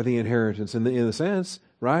 We are the inheritance in the sense,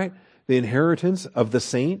 right? The inheritance of the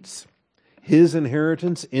saints. His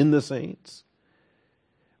inheritance in the saints.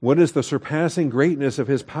 What is the surpassing greatness of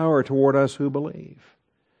His power toward us who believe?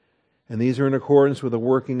 And these are in accordance with the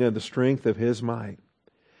working of the strength of His might.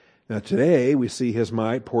 Now today we see His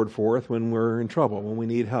might poured forth when we're in trouble, when we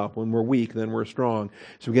need help. When we're weak, then we're strong.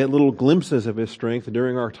 So we get little glimpses of His strength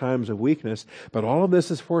during our times of weakness. But all of this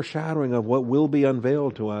is foreshadowing of what will be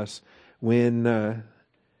unveiled to us when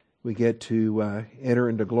we get to enter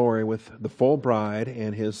into glory with the full bride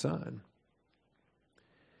and His Son.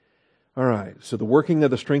 All right, so the working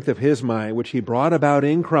of the strength of His might, which He brought about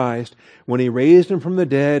in Christ, when He raised Him from the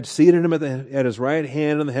dead, seated Him at His right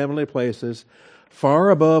hand in the heavenly places, far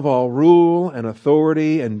above all rule and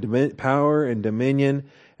authority and power and dominion,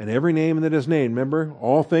 and every name that is named. Remember,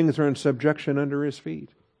 all things are in subjection under His feet.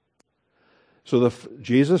 So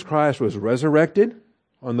Jesus Christ was resurrected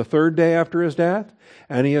on the third day after His death,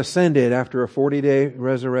 and He ascended after a 40-day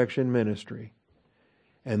resurrection ministry.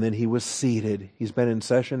 And then He was seated. He's been in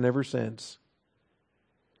session ever since.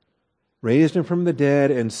 Raised Him from the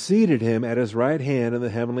dead and seated Him at His right hand in the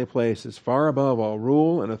heavenly places, far above all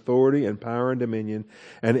rule and authority and power and dominion,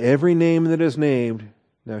 and every name that is named.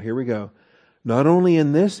 Now here we go. Not only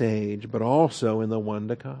in this age, but also in the one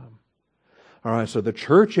to come. All right, so the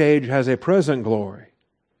church age has a present glory.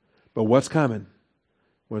 But what's coming?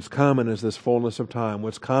 What's coming is this fullness of time.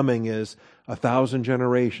 What's coming is 1,000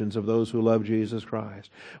 generations of those who love Jesus Christ.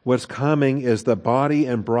 What's coming is the body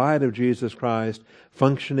and bride of Jesus Christ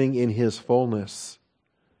functioning in His fullness.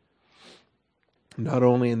 Not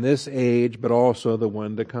only in this age, but also the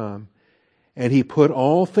one to come. And He put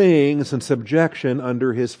all things in subjection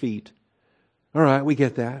under His feet. All right, we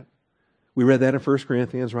get that. We read that in 1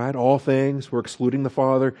 Corinthians, right? All things, we're excluding the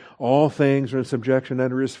Father. All things are in subjection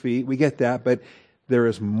under His feet. We get that, but there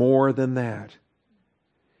is more than that.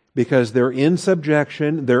 Because they're in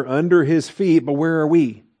subjection, they're under His feet, but where are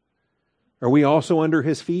we? Are we also under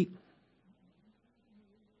His feet?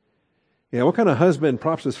 Yeah, what kind of husband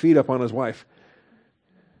props his feet up on his wife?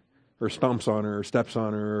 Or stomps on her, or steps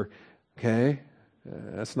on her, okay?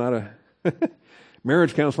 That's not a...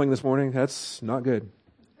 Marriage counseling this morning, that's not good.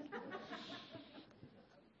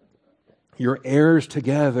 You're heirs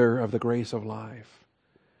together of the grace of life.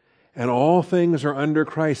 and all things are under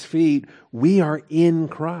Christ's feet, we are in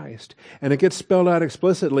Christ. And it gets spelled out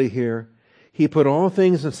explicitly here. He put all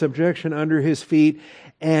things in subjection under his feet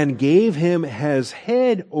and gave him as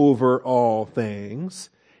head over all things.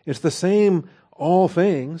 It's the same all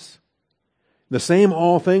things. The same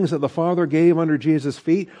all things that the Father gave under Jesus'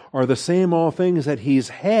 feet are the same all things that he's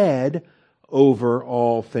head over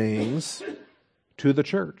all things to the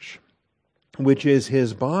church, which is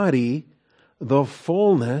his body, the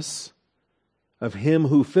fullness of him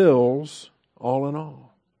who fills all in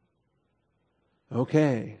all.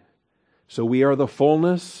 Okay, so we are the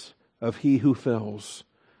fullness of he who fills.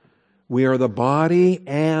 We are the body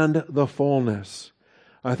and the fullness.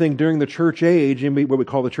 I think during the church age, in what we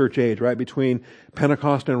call the church age, right, between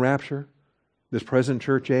Pentecost and rapture, this present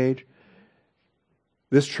church age,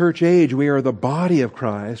 this church age, we are the body of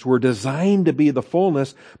Christ. We're designed to be the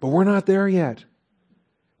fullness, but we're not there yet.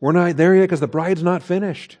 We're not there yet because the bride's not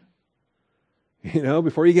finished. You know,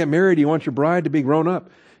 before you get married, you want your bride to be grown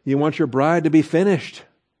up. You want your bride to be finished.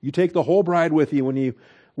 You take the whole bride with you when you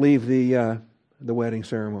leave the wedding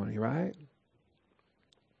ceremony, right?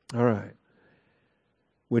 All right.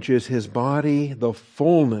 Which is his body, the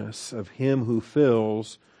fullness of him who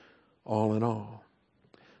fills all in all.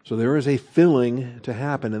 So there is a filling to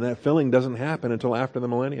happen, and that filling doesn't happen until after the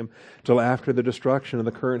millennium, until after the destruction of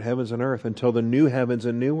the current heavens and earth, until the new heavens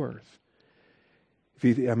and new earth.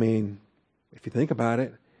 If you think about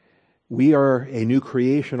it, we are a new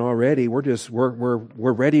creation already. We're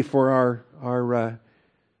ready for our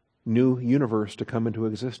new universe to come into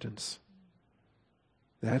existence.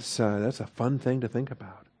 That's a fun thing to think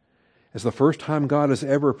about. It's the first time God has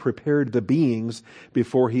ever prepared the beings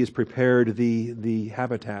before He's prepared the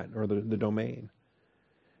habitat or the domain.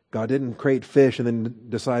 God didn't create fish and then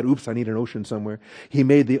decide, oops, I need an ocean somewhere. He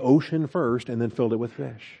made the ocean first and then filled it with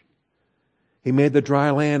fish. He made the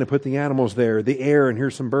dry land and put the animals there, the air, and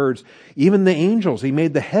here's some birds. Even the angels. He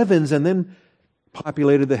made the heavens and then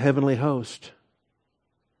populated the heavenly host.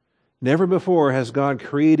 Never before has God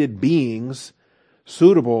created beings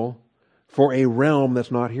suitable for a realm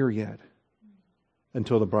that's not here yet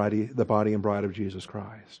until the body and bride of Jesus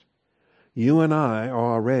Christ. You and I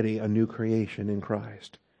are already a new creation in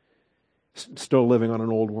Christ. Still living on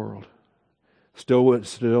an old world. Still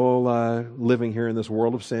living here in this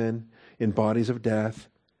world of sin, in bodies of death.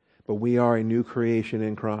 But we are a new creation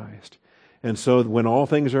in Christ. And so when all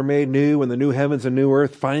things are made new, when the new heavens and new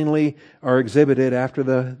earth finally are exhibited after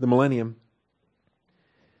the millennium,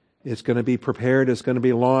 it's going to be prepared, it's going to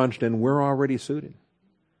be launched, and we're already suited.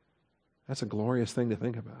 That's a glorious thing to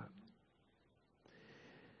think about.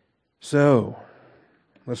 So,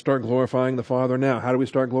 let's start glorifying the Father now. How do we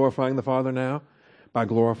start glorifying the Father now? By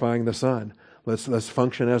glorifying the Son. Let's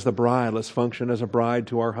function as the bride. Let's function as a bride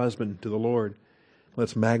to our husband, to the Lord.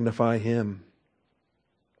 Let's magnify Him.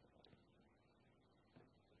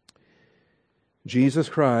 Jesus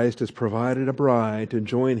Christ has provided a bride to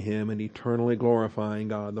join Him in eternally glorifying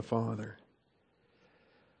God the Father.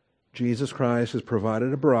 Jesus Christ has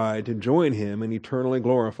provided a bride to join Him in eternally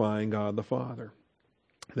glorifying God the Father.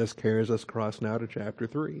 This carries us across now to chapter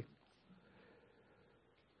 3.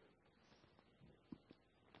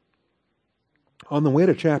 On the way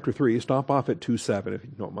to chapter 3, stop off at 2:7 if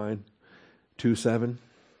you don't mind. 2:7.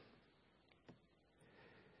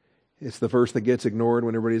 It's the verse that gets ignored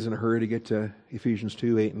when everybody's in a hurry to get to Ephesians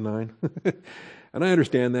 2, 8, and 9. And I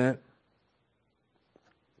understand that.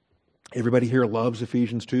 Everybody here loves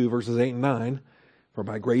Ephesians 2, verses 8 and 9. For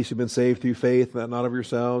by grace you've been saved through faith, that not of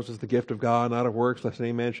yourselves, is the gift of God, not of works, lest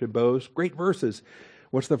any man should boast. Great verses.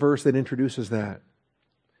 What's the verse that introduces that?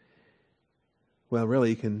 Well, really,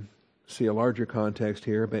 you can see a larger context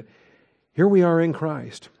here, but here we are in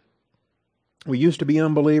Christ. We used to be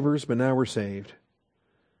unbelievers, but now we're saved.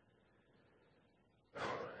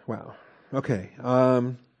 Wow. Okay.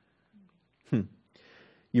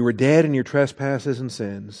 You were dead in your trespasses and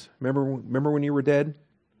sins. Remember when you were dead?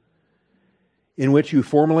 In which you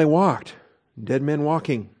formerly walked. Dead men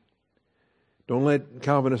walking. Don't let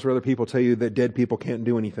Calvinists or other people tell you that dead people can't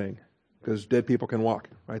do anything. Because dead people can walk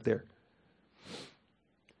right there.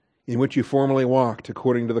 In which you formerly walked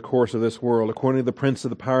according to the course of this world, according to the prince of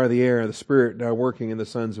the power of the air, the spirit now working in the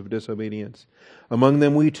sons of disobedience. Among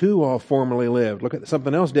them we too all formerly lived. Look at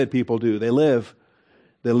something else dead people do. They live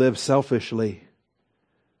selfishly.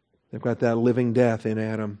 They've got that living death in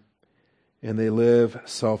Adam. And they live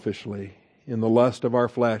selfishly in the lust of our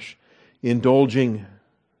flesh, indulging.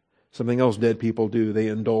 Something else dead people do. They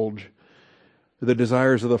indulge the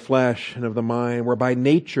desires of the flesh and of the mind, were by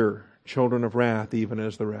nature children of wrath, even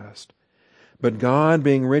as the rest. But God,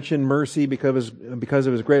 being rich in mercy because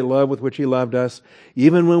of His great love with which He loved us,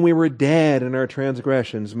 even when we were dead in our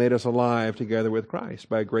transgressions, made us alive together with Christ.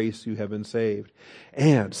 By grace you have been saved.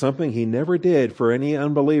 And something He never did for any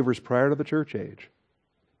unbelievers prior to the church age.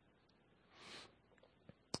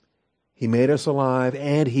 He made us alive,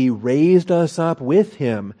 and He raised us up with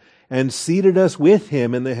Him and seated us with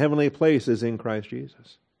Him in the heavenly places in Christ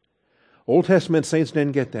Jesus. Old Testament saints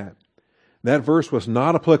didn't get that. That verse was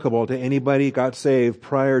not applicable to anybody who got saved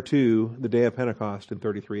prior to the day of Pentecost in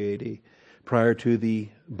 33 AD, prior to the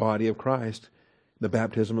body of Christ, the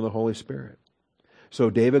baptism of the Holy Spirit. So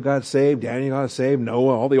David got saved, Daniel got saved,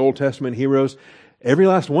 Noah, all the Old Testament heroes, every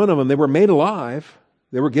last one of them, they were made alive.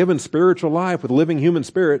 They were given spiritual life with living human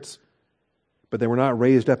spirits, but they were not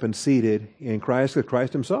raised up and seated in Christ, because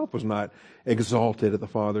Christ Himself was not exalted at the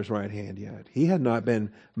Father's right hand yet. He had not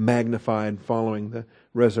been magnified following the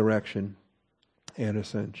resurrection and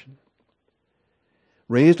ascension.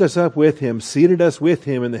 Raised us up with Him, seated us with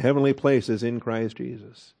Him in the heavenly places in Christ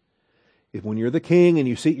Jesus. If when you're the king and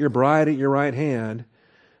you seat your bride at your right hand,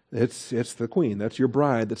 it's the queen. That's your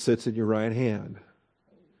bride that sits at your right hand.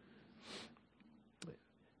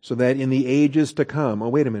 So that in the ages to come, oh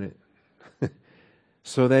wait a minute.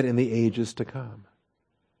 So that in the ages to come.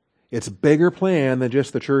 It's a bigger plan than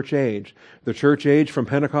just the church age. The church age from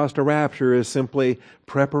Pentecost to rapture is simply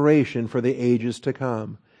preparation for the ages to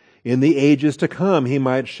come. In the ages to come, He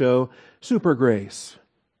might show super grace.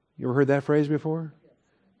 You ever heard that phrase before?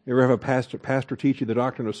 You ever have a pastor teach you the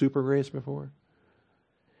doctrine of super grace before?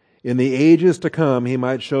 In the ages to come, He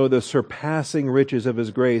might show the surpassing riches of His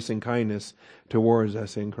grace and kindness towards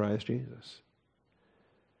us in Christ Jesus.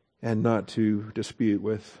 And not to dispute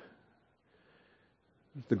with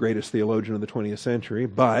the greatest theologian of the 20th century,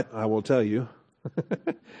 but I will tell you,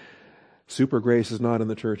 super grace is not in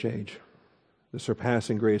the church age. The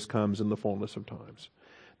surpassing grace comes in the fullness of times.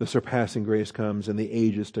 The surpassing grace comes in the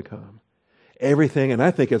ages to come. Everything, and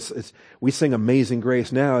I think we sing Amazing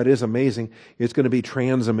Grace now. It is amazing. It's going to be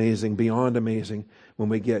trans-amazing, beyond amazing when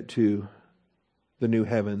we get to the new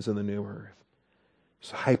heavens and the new earth.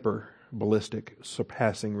 It's hyper-ballistic,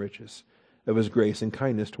 surpassing riches of His grace and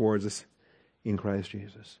kindness towards us in Christ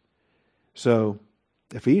Jesus. So,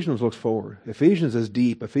 Ephesians looks forward. Ephesians is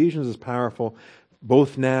deep. Ephesians is powerful,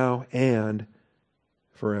 both now and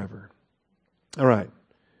forever. All right.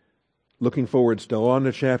 Looking forward still. On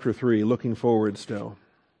to chapter 3. Looking forward still.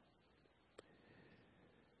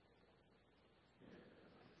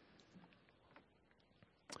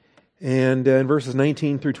 And in verses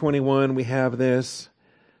 19 through 21, we have this.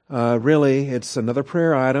 Really, it's another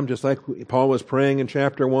prayer item, just like Paul was praying in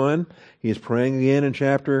chapter 1. He's praying again in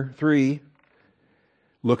chapter 3.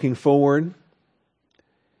 Looking forward.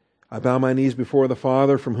 I bow my knees before the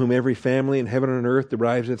Father, from whom every family in heaven and earth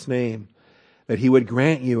derives its name, that He would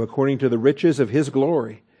grant you, according to the riches of His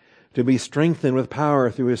glory, to be strengthened with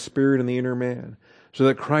power through His Spirit in the inner man, so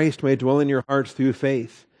that Christ may dwell in your hearts through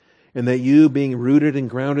faith, and that you, being rooted and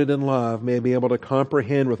grounded in love, may be able to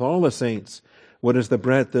comprehend with all the saints what is the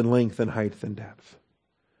breadth and length and height and depth.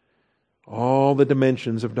 All the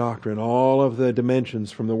dimensions of doctrine, all of the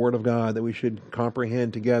dimensions from the Word of God that we should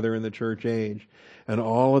comprehend together in the church age. And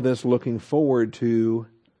all of this looking forward to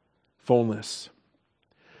fullness.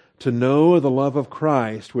 To know the love of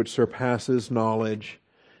Christ which surpasses knowledge,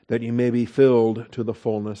 that you may be filled to the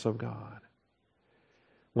fullness of God.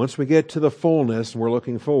 Once we get to the fullness, we're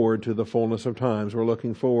looking forward to the fullness of times. We're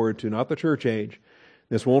looking forward to not the church age.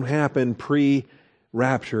 This won't happen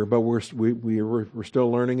pre-rapture, but we're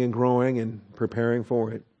still learning and growing and preparing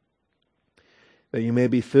for it. That you may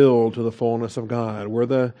be filled to the fullness of God. We're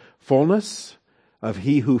the fullness of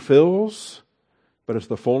He who fills, but it's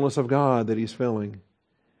the fullness of God that He's filling.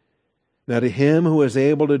 Now to Him who is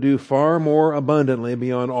able to do far more abundantly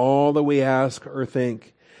beyond all that we ask or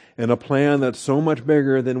think, in a plan that's so much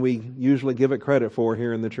bigger than we usually give it credit for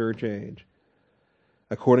here in the church age,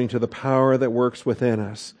 according to the power that works within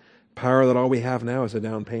us. Power that all we have now is a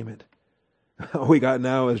down payment. All we got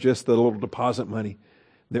now is just the little deposit money,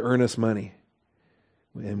 the earnest money.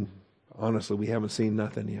 And honestly, we haven't seen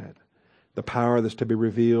nothing yet. The power that's to be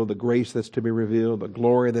revealed, the grace that's to be revealed, the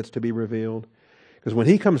glory that's to be revealed. Because when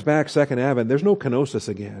He comes back, second advent, there's no kenosis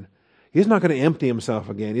again. He's not going to empty Himself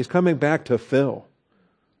again. He's coming back to fill.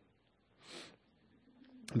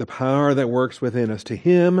 The power that works within us. To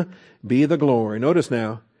Him be the glory. Notice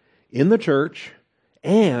now, in the church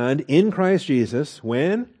and in Christ Jesus,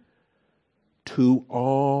 when? To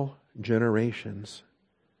all generations.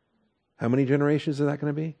 How many generations is that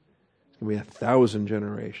going to be? It's going to be 1,000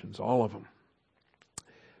 generations, all of them.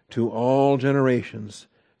 To all generations,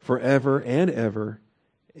 forever and ever.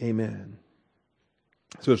 Amen.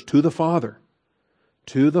 So it's to the Father.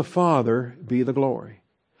 To the Father be the glory.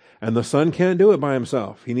 And the Son can't do it by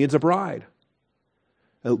himself. He needs a bride.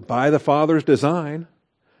 By the Father's design,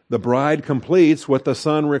 the bride completes what the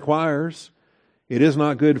Son requires. It is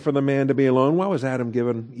not good for the man to be alone. Why was Adam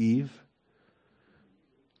given Eve?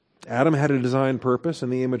 Adam had a designed purpose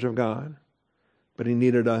in the image of God, but he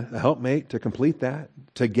needed a helpmate to complete that.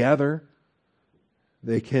 Together,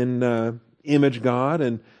 they can image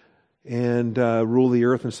God and rule the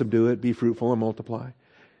earth and subdue it, be fruitful and multiply.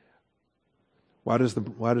 Why does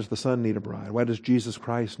the Son need a bride? Why does Jesus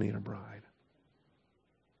Christ need a bride?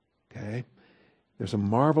 Okay? There's a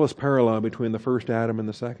marvelous parallel between the first Adam and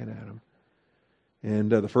the second Adam.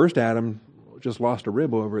 And the first Adam just lost a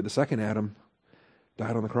rib over it. The second Adam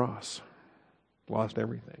died on the cross. Lost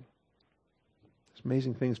everything. It's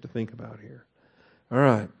amazing things to think about here. All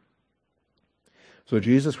right. So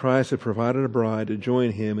Jesus Christ had provided a bride to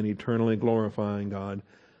join him in eternally glorifying God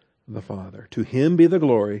the Father. To him be the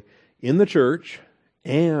glory in the church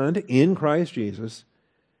and in Christ Jesus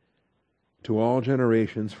to all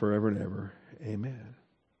generations forever and ever. Amen.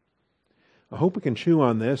 I hope we can chew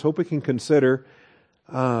on this. Hope we can consider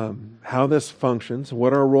how this functions,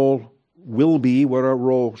 what our role will be, what our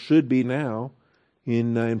role should be now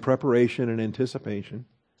in preparation and anticipation.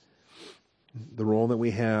 The role that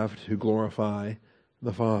we have to glorify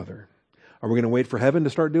the Father. Are we going to wait for heaven to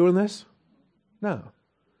start doing this? No.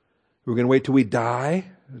 We're going to wait till we die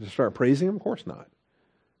to start praising Him? Of course not.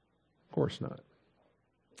 Of course not.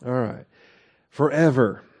 All right.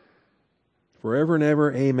 Forever. Forever and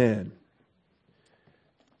ever, amen.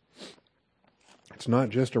 It's not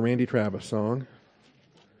just a Randy Travis song.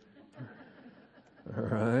 All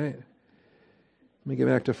right. Let me get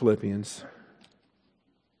back to Philippians.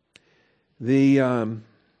 Forever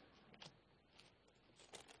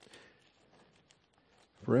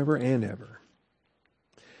and ever.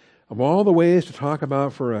 Of all the ways to talk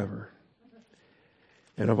about forever,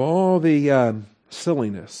 and of all the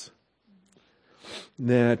silliness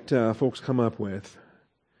that folks come up with,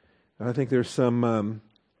 I think there's some,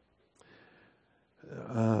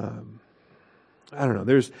 I don't know,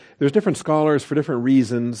 there's different scholars for different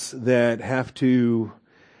reasons that have to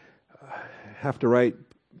write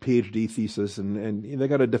PhD thesis and they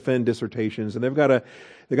got to defend dissertations and they've got to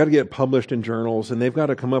get published in journals and they've got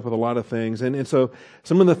to come up with a lot of things and so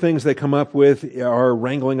some of the things they come up with are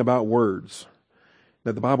wrangling about words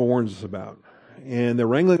that the Bible warns us about, and they're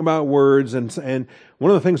wrangling about words and one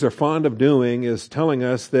of the things they're fond of doing is telling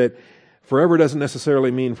us that forever doesn't necessarily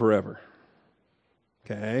mean forever,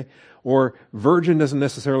 okay, or virgin doesn't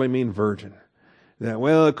necessarily mean virgin. That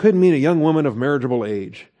well, it could mean a young woman of marriageable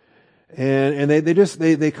age. And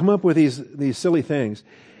they come up with these silly things,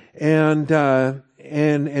 and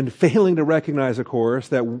failing to recognize, of course,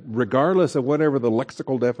 that regardless of whatever the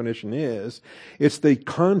lexical definition is, it's the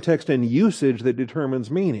context and usage that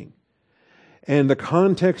determines meaning. And the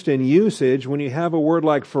context and usage, when you have a word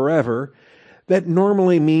like forever, that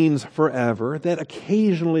normally means forever, that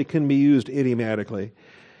occasionally can be used idiomatically.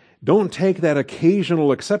 Don't take that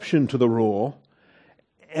occasional exception to the rule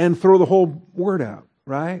and throw the whole word out,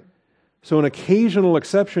 right? So an occasional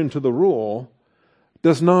exception to the rule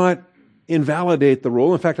does not invalidate the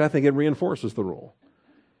rule. In fact, I think it reinforces the rule.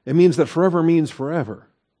 It means that forever means forever.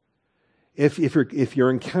 If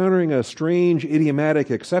you're encountering a strange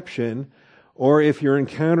idiomatic exception, or if you're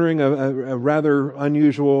encountering a rather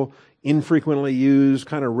unusual, infrequently used,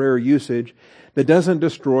 kind of rare usage that doesn't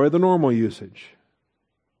destroy the normal usage,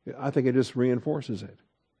 I think it just reinforces it.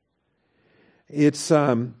 It's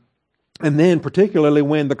and then particularly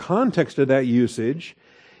when the context of that usage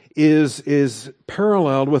is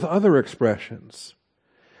paralleled with other expressions.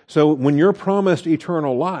 So when you're promised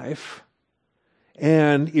eternal life,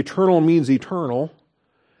 and eternal means eternal,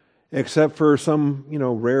 except for some,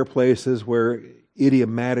 rare places where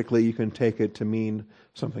idiomatically you can take it to mean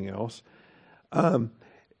something else,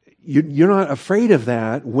 you're not afraid of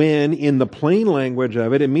that when in the plain language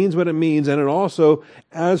of it means what it means, and it also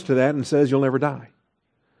adds to that and says you'll never die.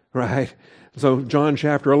 Right? So John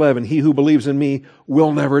chapter 11, he who believes in me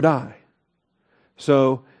will never die.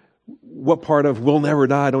 So what part of will never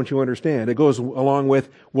die don't you understand? It goes along with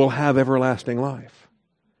will have everlasting life.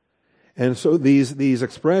 And so these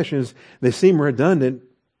expressions, they seem redundant,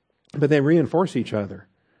 but they reinforce each other.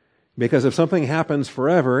 Because if something happens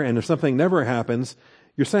forever and if something never happens,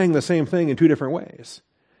 you're saying the same thing in two different ways.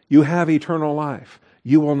 You have eternal life.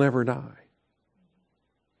 You will never die.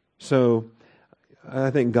 So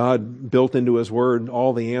I think God built into His Word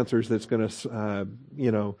all the answers that's going to,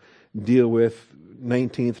 deal with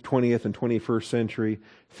 19th, 20th, and 21st century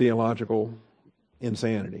theological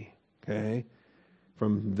insanity. Okay,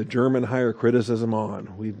 from the German higher criticism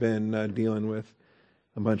on, we've been dealing with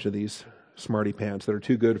a bunch of these smarty pants that are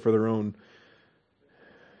too good for their own,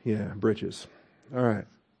 britches. All right.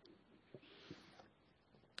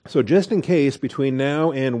 So just in case between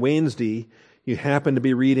now and Wednesday you happen to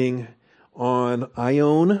be reading on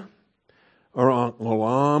Ion or on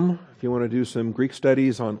Olam, if you want to do some Greek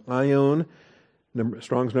studies on Ion,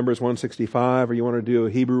 Strong's number is 165, or you want to do a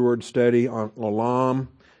Hebrew word study on Olam,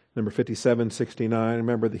 number 5769.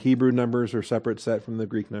 Remember, the Hebrew numbers are separate set from the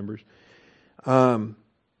Greek numbers.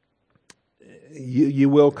 You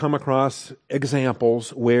will come across examples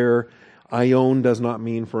where Ion does not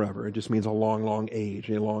mean forever. It just means a long, long age,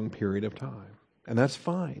 a long period of time. And that's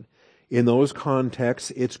fine. In those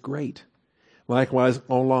contexts, it's great. Likewise,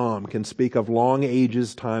 Olam can speak of long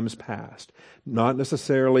ages, times past. Not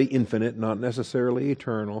necessarily infinite, not necessarily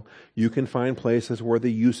eternal. You can find places where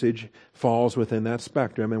the usage falls within that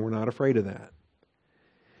spectrum, and we're not afraid of that.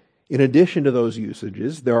 In addition to those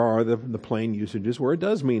usages, there are the plain usages where it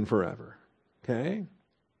does mean forever. Okay?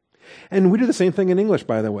 And we do the same thing in English,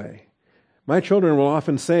 by the way. My children will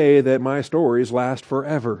often say that my stories last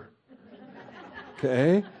forever.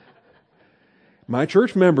 Okay? My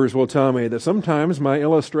church members will tell me that sometimes my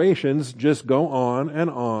illustrations just go on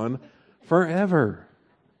and on forever.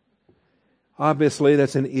 Obviously,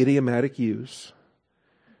 that's an idiomatic use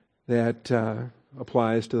that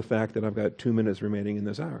applies to the fact that I've got 2 minutes remaining in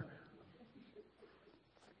this hour.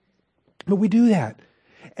 But we do that.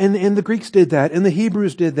 And the Greeks did that, and the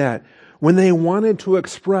Hebrews did that. When they wanted to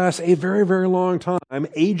express a very, very long time,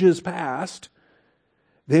 ages past,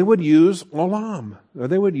 they would use olam, or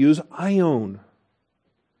they would use ion.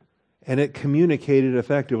 And it communicated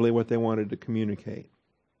effectively what they wanted to communicate.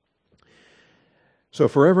 So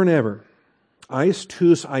forever and ever, eis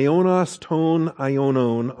tous ionos ton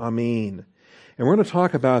ionon, amen. And we're going to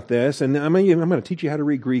talk about this, and I'm going to teach you how to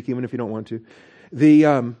read Greek, even if you don't want to.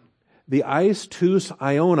 The eis tous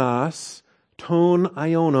ionos ton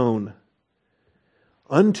ionon.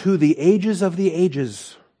 Unto the ages of the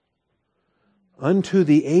ages. Unto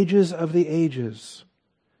the ages of the ages.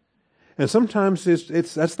 And sometimes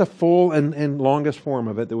that's the full and longest form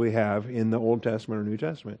of it that we have in the Old Testament or New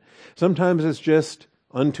Testament. Sometimes it's just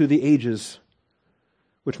unto the ages,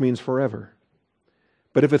 which means forever.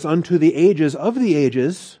 But if it's unto the ages of the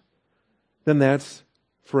ages, then that's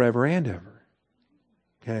forever and ever.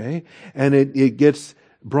 Okay? And it gets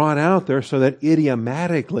brought out there so that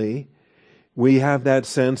idiomatically we have that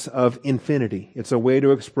sense of infinity. It's a way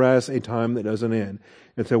to express a time that doesn't end.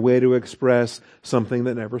 It's a way to express something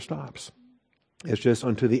that never stops. It's just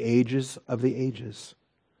unto the ages of the ages.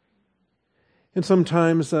 And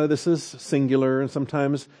sometimes this is singular, and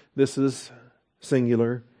sometimes this is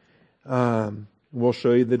singular. We'll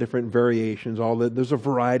show you the different variations. There's a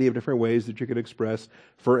variety of different ways that you could express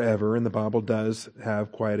forever, and the Bible does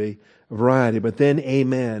have quite a variety. But then,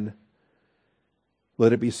 amen.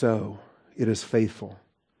 Let it be so. It is faithful.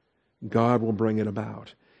 God will bring it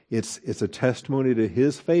about. It's a testimony to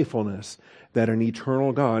His faithfulness that an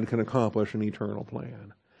eternal God can accomplish an eternal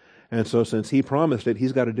plan. And so since He promised it,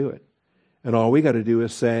 He's got to do it. And all we got to do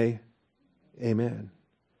is say, amen.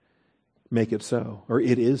 Make it so. Or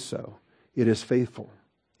it is so. It is faithful.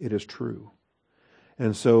 It is true.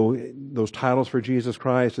 And so those titles for Jesus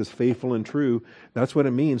Christ is faithful and true. That's what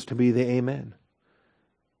it means to be the amen.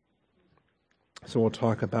 So we'll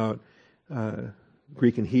talk about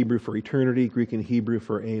Greek and Hebrew for eternity, Greek and Hebrew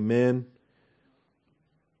for amen.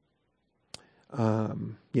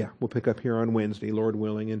 We'll pick up here on Wednesday, Lord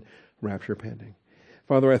willing, and rapture pending.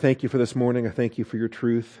 Father, I thank You for this morning. I thank You for Your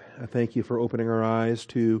truth. I thank You for opening our eyes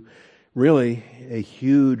to really a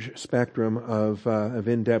huge spectrum of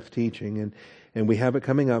in-depth teaching. And we have it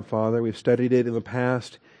coming up, Father. We've studied it in the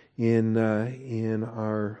past in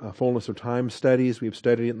our Fullness of Time studies. We've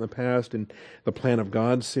studied it in the past in the Plan of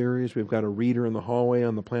God series. We've got a reader in the hallway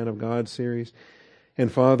on the Plan of God series.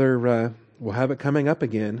 And Father, we'll have it coming up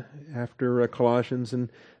again after Colossians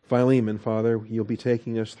and Philemon. Father, You'll be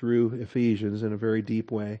taking us through Ephesians in a very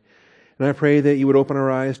deep way. And I pray that You would open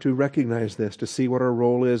our eyes to recognize this, to see what our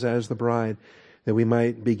role is as the bride, that we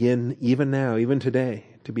might begin even now, even today,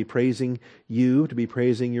 to be praising You, to be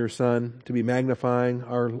praising Your Son, to be magnifying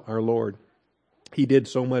our Lord. He did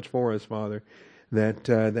so much for us, Father, that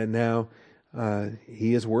now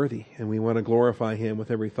He is worthy, and we want to glorify Him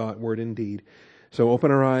with every thought, word, and deed. So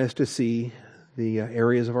open our eyes to see the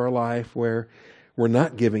areas of our life where we're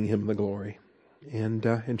not giving Him the glory, and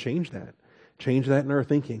change that. Change that in our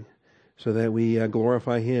thinking, so that we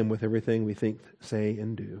glorify Him with everything we think, say,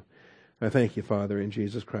 and do. I thank You, Father, in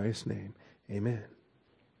Jesus Christ's name. Amen.